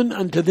was given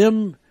unto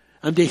him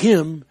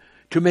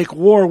to make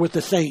war with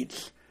the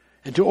saints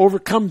and to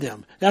overcome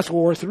them. That's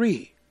war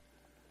 3.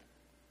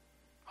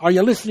 Are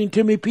you listening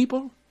to me,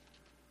 people?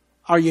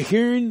 Are you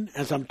hearing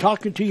as I'm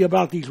talking to you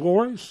about these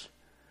wars?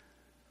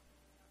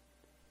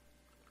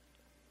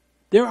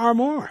 There are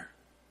more.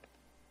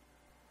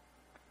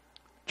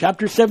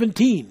 Chapter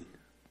 17.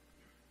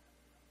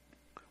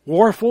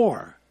 War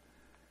 4.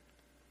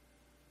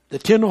 The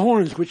 10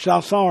 horns which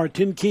thou saw are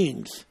 10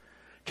 kings.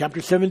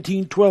 Chapter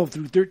 17, 12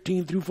 through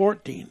 13 through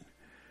 14.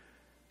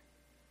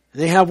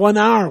 They have 1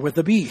 hour with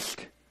the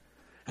beast.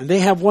 And they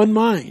have 1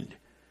 mind.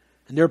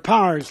 And their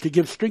power is to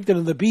give strength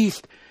unto the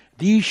beast.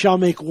 These shall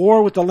make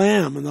war with the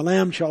Lamb, and the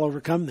Lamb shall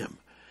overcome them.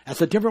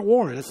 That's a different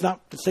war. It's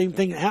not the same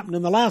thing that happened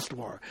in the last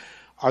war.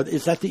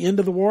 Is that the end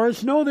of the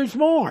wars? No, there's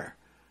more.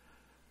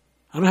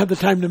 I don't have the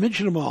time to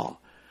mention them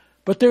all.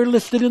 But they're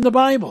listed in the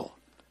Bible.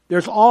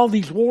 There's all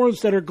these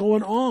wars that are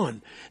going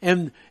on.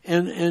 And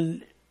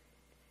the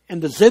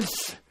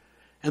Ziths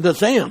and the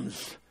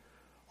Zams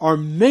are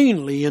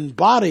mainly and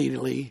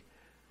bodily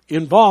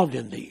involved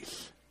in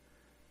these.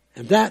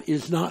 And that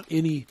is not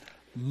any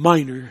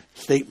minor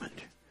statement.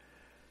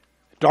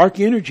 Dark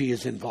energy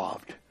is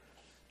involved.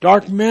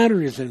 Dark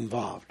matter is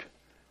involved.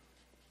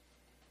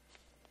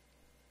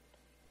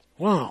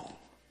 Wow.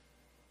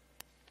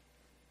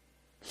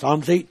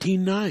 Psalms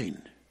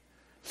 18:9.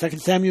 2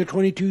 Samuel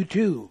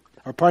 22:2.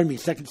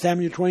 2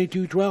 Samuel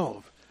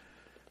 22:12.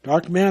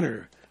 dark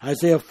matter,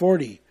 Isaiah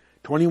 40,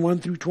 21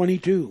 through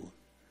 22.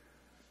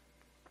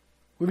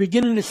 We're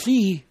beginning to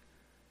see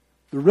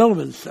the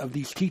relevance of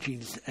these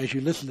teachings as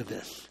you listen to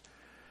this.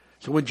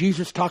 So when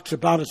Jesus talks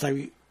about, as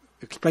I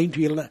explained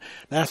to you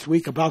last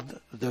week, about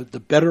the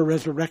better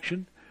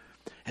resurrection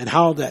and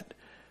how that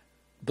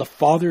the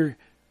Father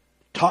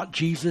taught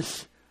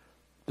Jesus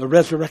the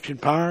resurrection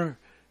power,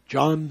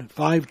 John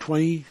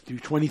 5:20 through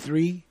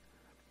 23,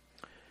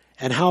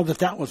 and how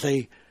that was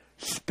a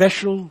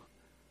special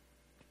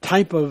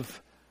type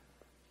of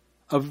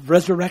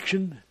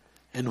resurrection.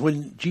 And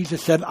when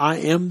Jesus said, I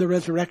am the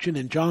resurrection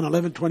in John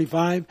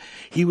 11:25,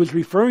 he was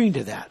referring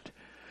to that.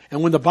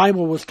 And when the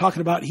Bible was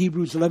talking about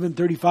Hebrews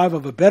 11:35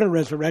 of a better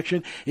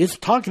resurrection, it's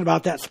talking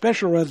about that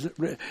special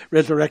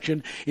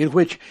resurrection in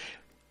which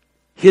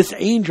his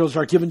angels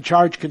are given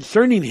charge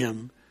concerning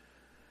him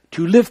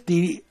to lift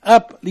thee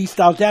up, lest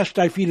thou dash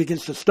thy feet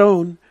against a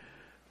stone.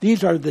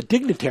 These are the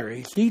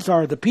dignitaries. These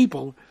are the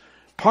people,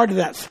 part of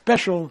that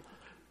special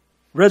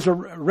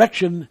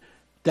resurrection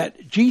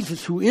that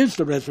Jesus, who is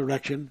the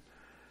resurrection,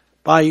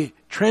 by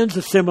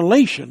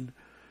trans-assimilation,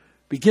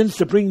 begins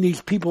to bring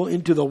these people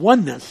into the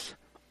oneness.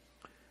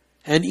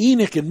 And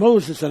Enoch and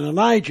Moses and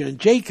Elijah and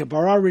Jacob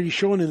are already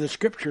shown in the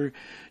Scripture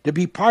to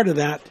be part of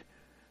that.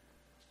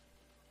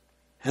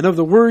 And of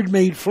the Word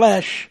made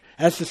flesh,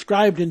 as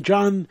described in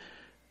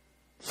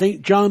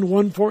St. John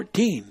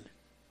 1:14.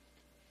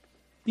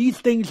 These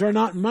things are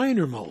not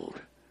minor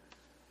mold.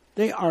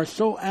 They are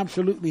so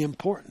absolutely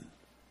important.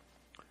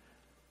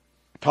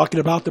 Talking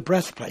about the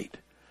breastplate.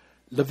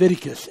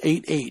 Leviticus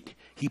 8:8.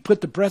 He put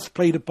the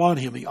breastplate upon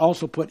him. He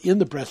also put in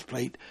the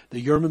breastplate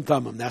the Urim and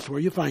Thummim. That's where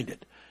you find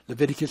it.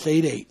 Leviticus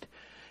 8:8.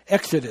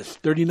 Exodus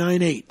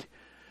 39:8.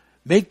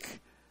 Make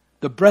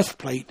the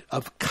breastplate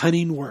of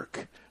cunning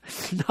work.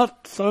 It's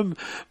not some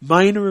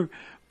minor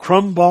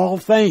crumb ball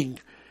thing.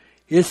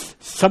 It's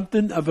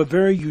something of a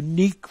very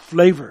unique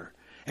flavor.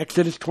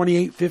 Exodus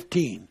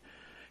 28:15.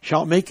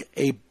 Shall make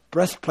a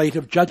breastplate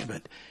of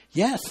judgment.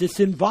 Yes, it's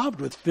involved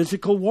with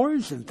physical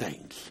wars and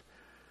things.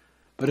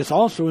 But it's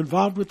also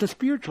involved with the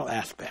spiritual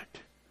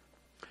aspect.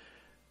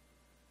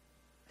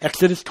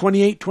 Exodus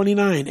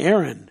 28:29.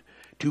 Aaron,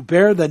 to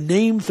bear the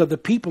names of the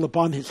people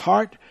upon his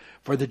heart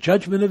for the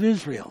judgment of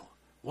Israel.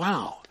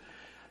 Wow.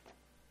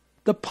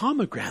 The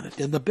pomegranate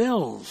and the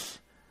bells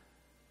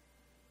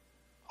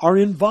are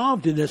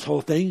involved in this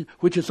whole thing,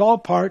 which is all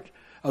part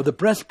of the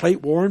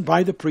breastplate worn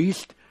by the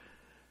priest,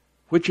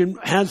 which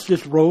has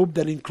this robe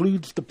that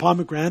includes the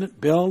pomegranate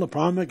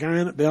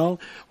bell,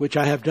 which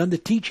I have done the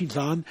teachings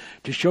on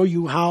to show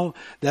you how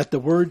that the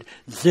word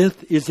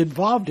zith is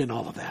involved in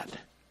all of that.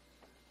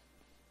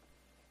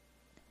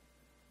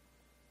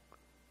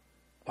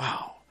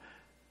 Wow.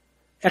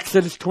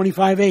 Exodus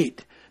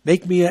 25:8.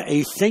 Make me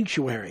a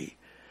sanctuary,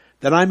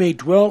 that I may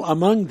dwell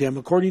among them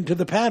according to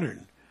the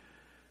pattern.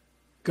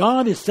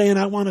 God is saying,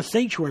 I want a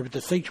sanctuary, but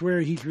the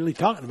sanctuary he's really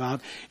talking about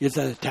is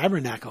a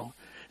tabernacle.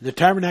 The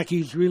tabernacle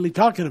he's really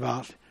talking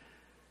about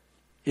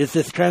is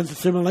this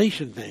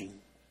trans-assimilation thing.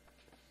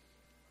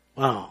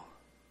 Wow.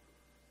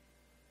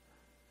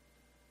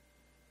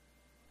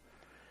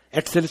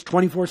 Exodus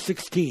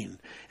 24:16.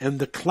 And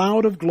the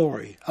cloud of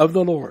glory of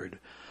the Lord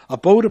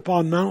abode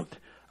upon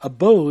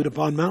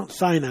Mount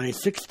Sinai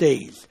 6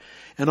 days.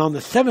 And on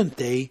the seventh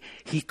day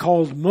he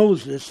called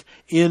Moses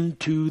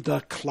into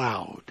the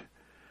cloud.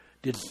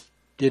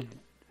 Did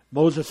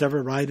Moses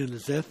ever ride in a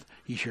zith?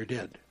 He sure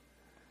did.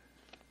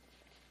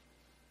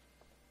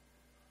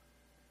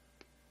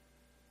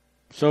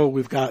 So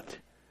we've got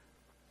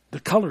the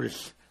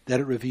colors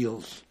that it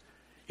reveals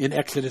in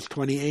Exodus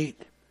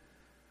 28.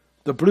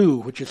 The blue,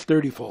 which is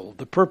 30-fold.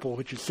 The purple,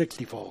 which is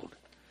 60-fold.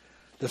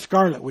 The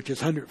scarlet, which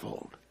is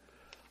 100-fold.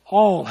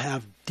 All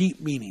have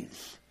deep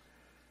meanings.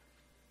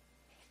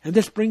 And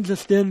this brings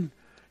us then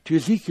to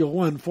Ezekiel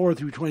 1:4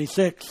 through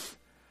 26.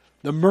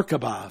 The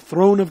Merkabah,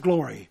 throne of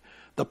glory.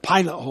 The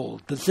pilot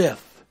hold, the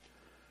zith.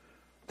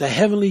 The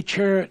heavenly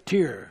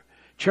charioteer.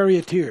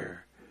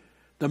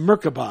 The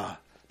Merkabah,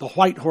 the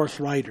white horse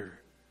rider.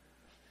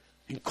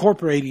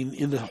 Incorporating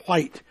in the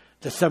white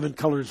the 7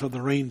 colors of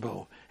the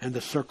rainbow and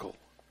the circle.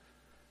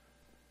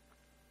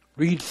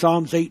 Read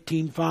Psalms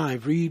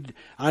 18:5. Read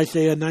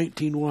Isaiah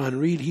 19:1.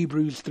 Read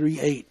Hebrews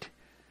 3:8.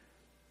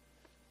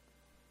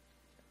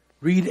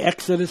 Read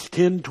Exodus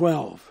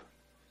 10:12.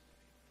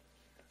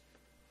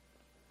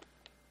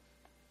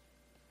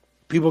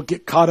 People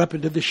get caught up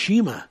into the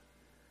Shema.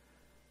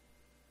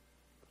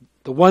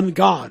 The one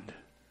God.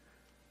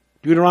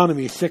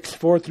 Deuteronomy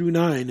 6:4 through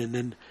 9,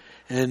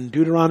 and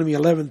Deuteronomy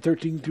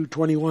 11:13 through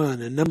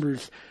 21, and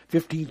Numbers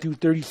 15 through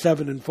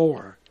 37 and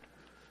 4.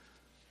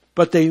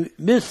 But they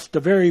missed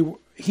the very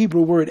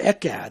Hebrew word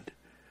ekad,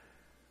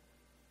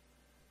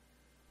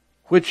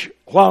 which,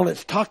 while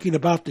it's talking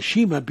about the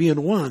Shema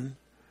being one,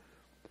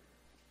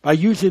 by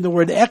using the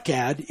word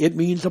ekad, it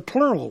means a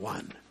plural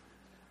one.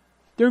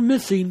 They're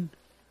missing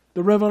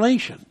the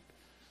revelation.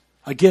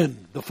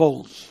 Again, the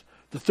folds,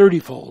 the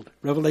 30-fold,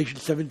 Revelation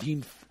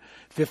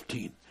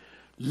 17:15.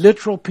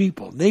 Literal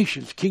people,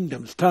 nations,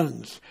 kingdoms,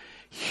 tongues,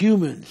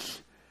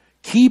 humans,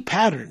 key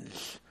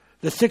patterns,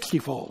 the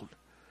 60-fold,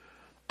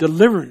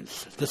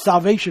 deliverance, the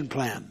salvation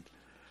plan,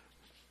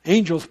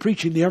 angels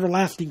preaching the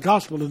everlasting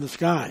gospel in the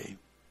sky.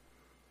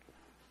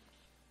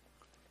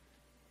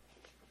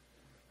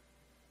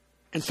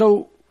 And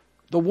so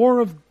the war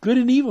of good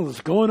and evil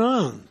is going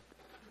on.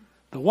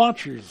 The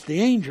watchers,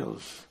 the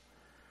angels,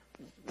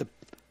 the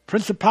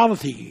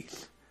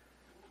principalities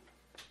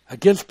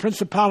against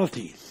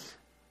principalities,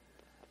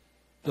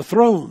 the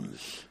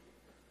thrones,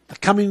 the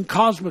coming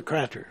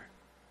cosmocrator,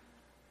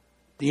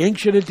 the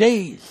Ancient of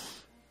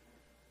Days,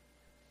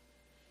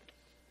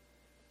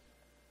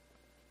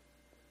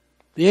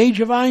 the age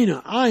of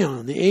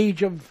Ion, the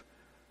age of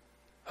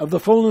the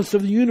fullness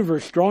of the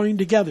universe drawing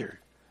together.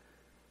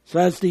 So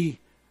as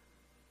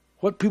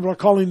what people are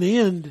calling the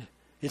end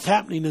is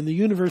happening and the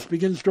universe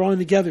begins drawing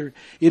together,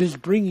 it is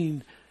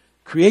bringing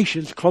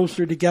creations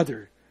closer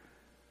together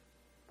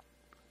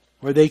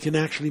where they can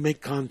actually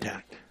make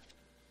contact.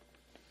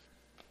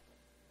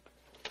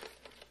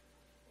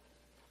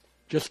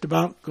 Just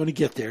about going to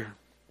get there.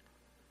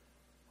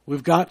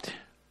 We've got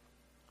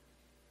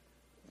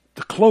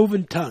the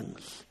cloven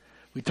tongues.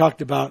 We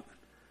talked about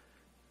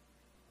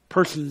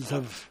persons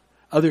of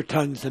other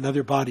tongues and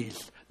other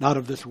bodies, not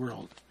of this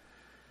world.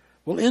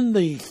 Well, in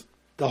the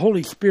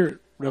Holy Spirit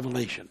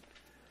revelation,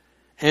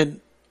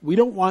 and we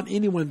don't want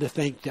anyone to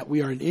think that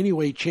we are in any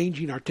way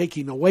changing or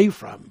taking away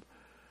from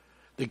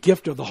the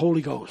gift of the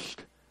Holy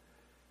Ghost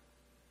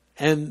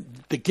and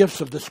the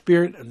gifts of the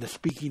Spirit and the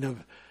speaking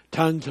of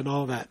tongues and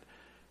all that.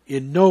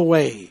 In no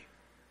way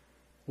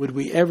would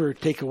we ever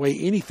take away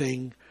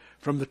anything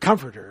from the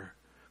Comforter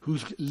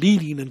who's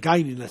leading and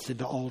guiding us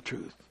into all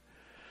truth.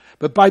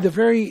 But by the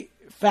very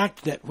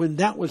fact that when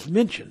that was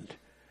mentioned,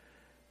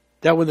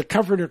 that when the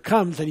Comforter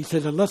comes and he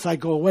says, unless I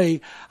go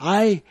away,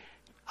 I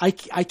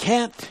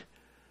can't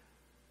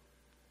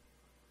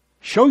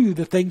show you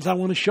the things I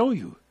want to show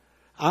you.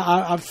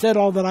 I've said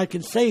all that I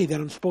can say that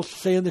I'm supposed to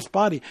say in this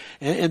body.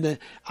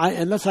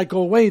 Unless I go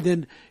away,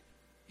 then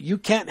you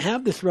can't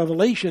have this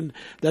revelation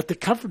that the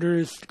Comforter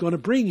is going to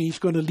bring. He's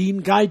going to lead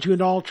and guide you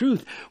into all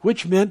truth,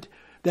 which meant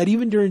that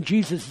even during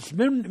Jesus'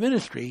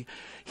 ministry,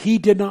 he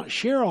did not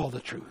share all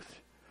the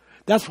truth.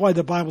 That's why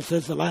the Bible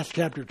says, the last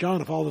chapter of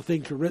John, if all the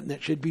things were written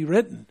that should be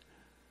written,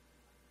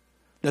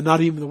 then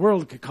not even the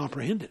world could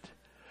comprehend it.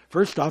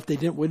 First off, they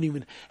wouldn't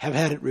even have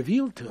had it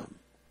revealed to them.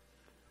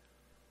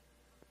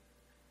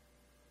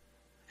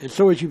 And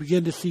so as you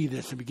begin to see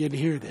this and begin to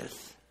hear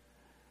this,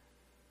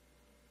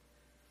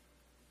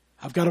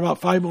 I've got about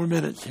 5 more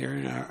minutes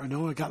here. Or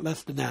no, I got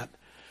less than that.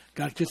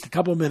 Got just a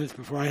couple of minutes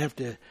before I have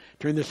to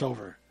turn this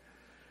over.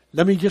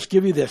 Let me just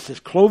give you this. This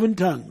cloven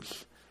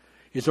tongues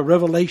is a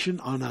revelation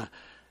on a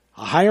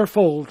higher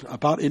fold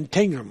about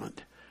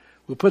entanglement.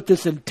 We'll put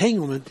this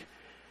entanglement,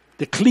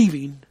 the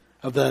cleaving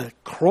of the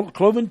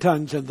cloven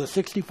tongues and the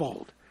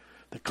 60-fold,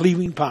 the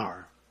cleaving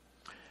power.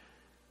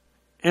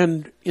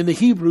 And in the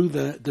Hebrew,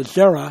 the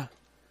zerah,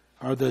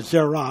 or the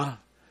zerah,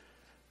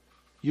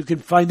 you can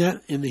find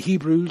that in the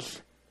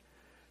Hebrews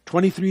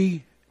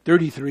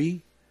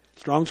 23:33,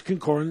 Strong's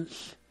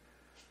Concordance,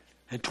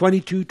 and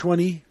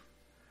 22:20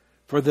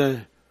 for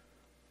the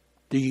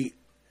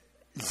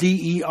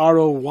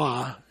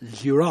Z-E-R-O-Y,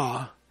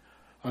 zerah,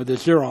 or the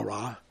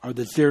zerah, or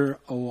the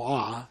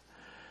zeroah,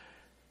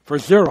 for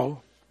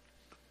zero,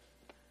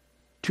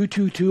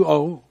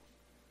 2220,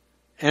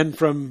 and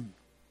from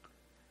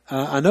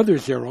another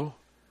zero,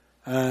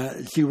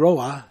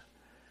 zeroah,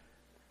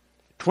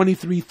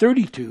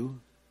 23:32,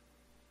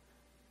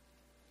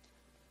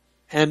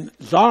 and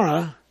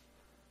zara,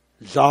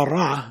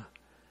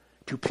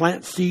 to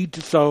plant seed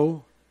to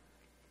sow,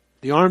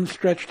 the arm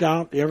stretched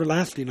out, the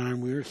everlasting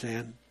arm we were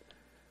saying,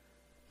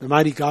 the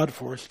mighty God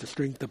force, the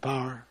strength, the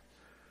power.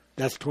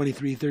 That's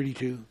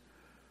 23:32.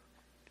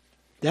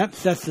 That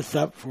sets us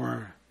up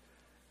for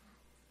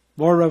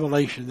more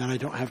revelation than I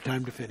don't have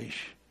time to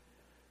finish.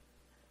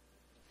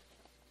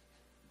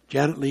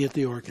 Janet Lee at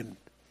the organ.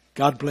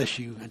 God bless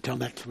you until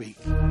next week.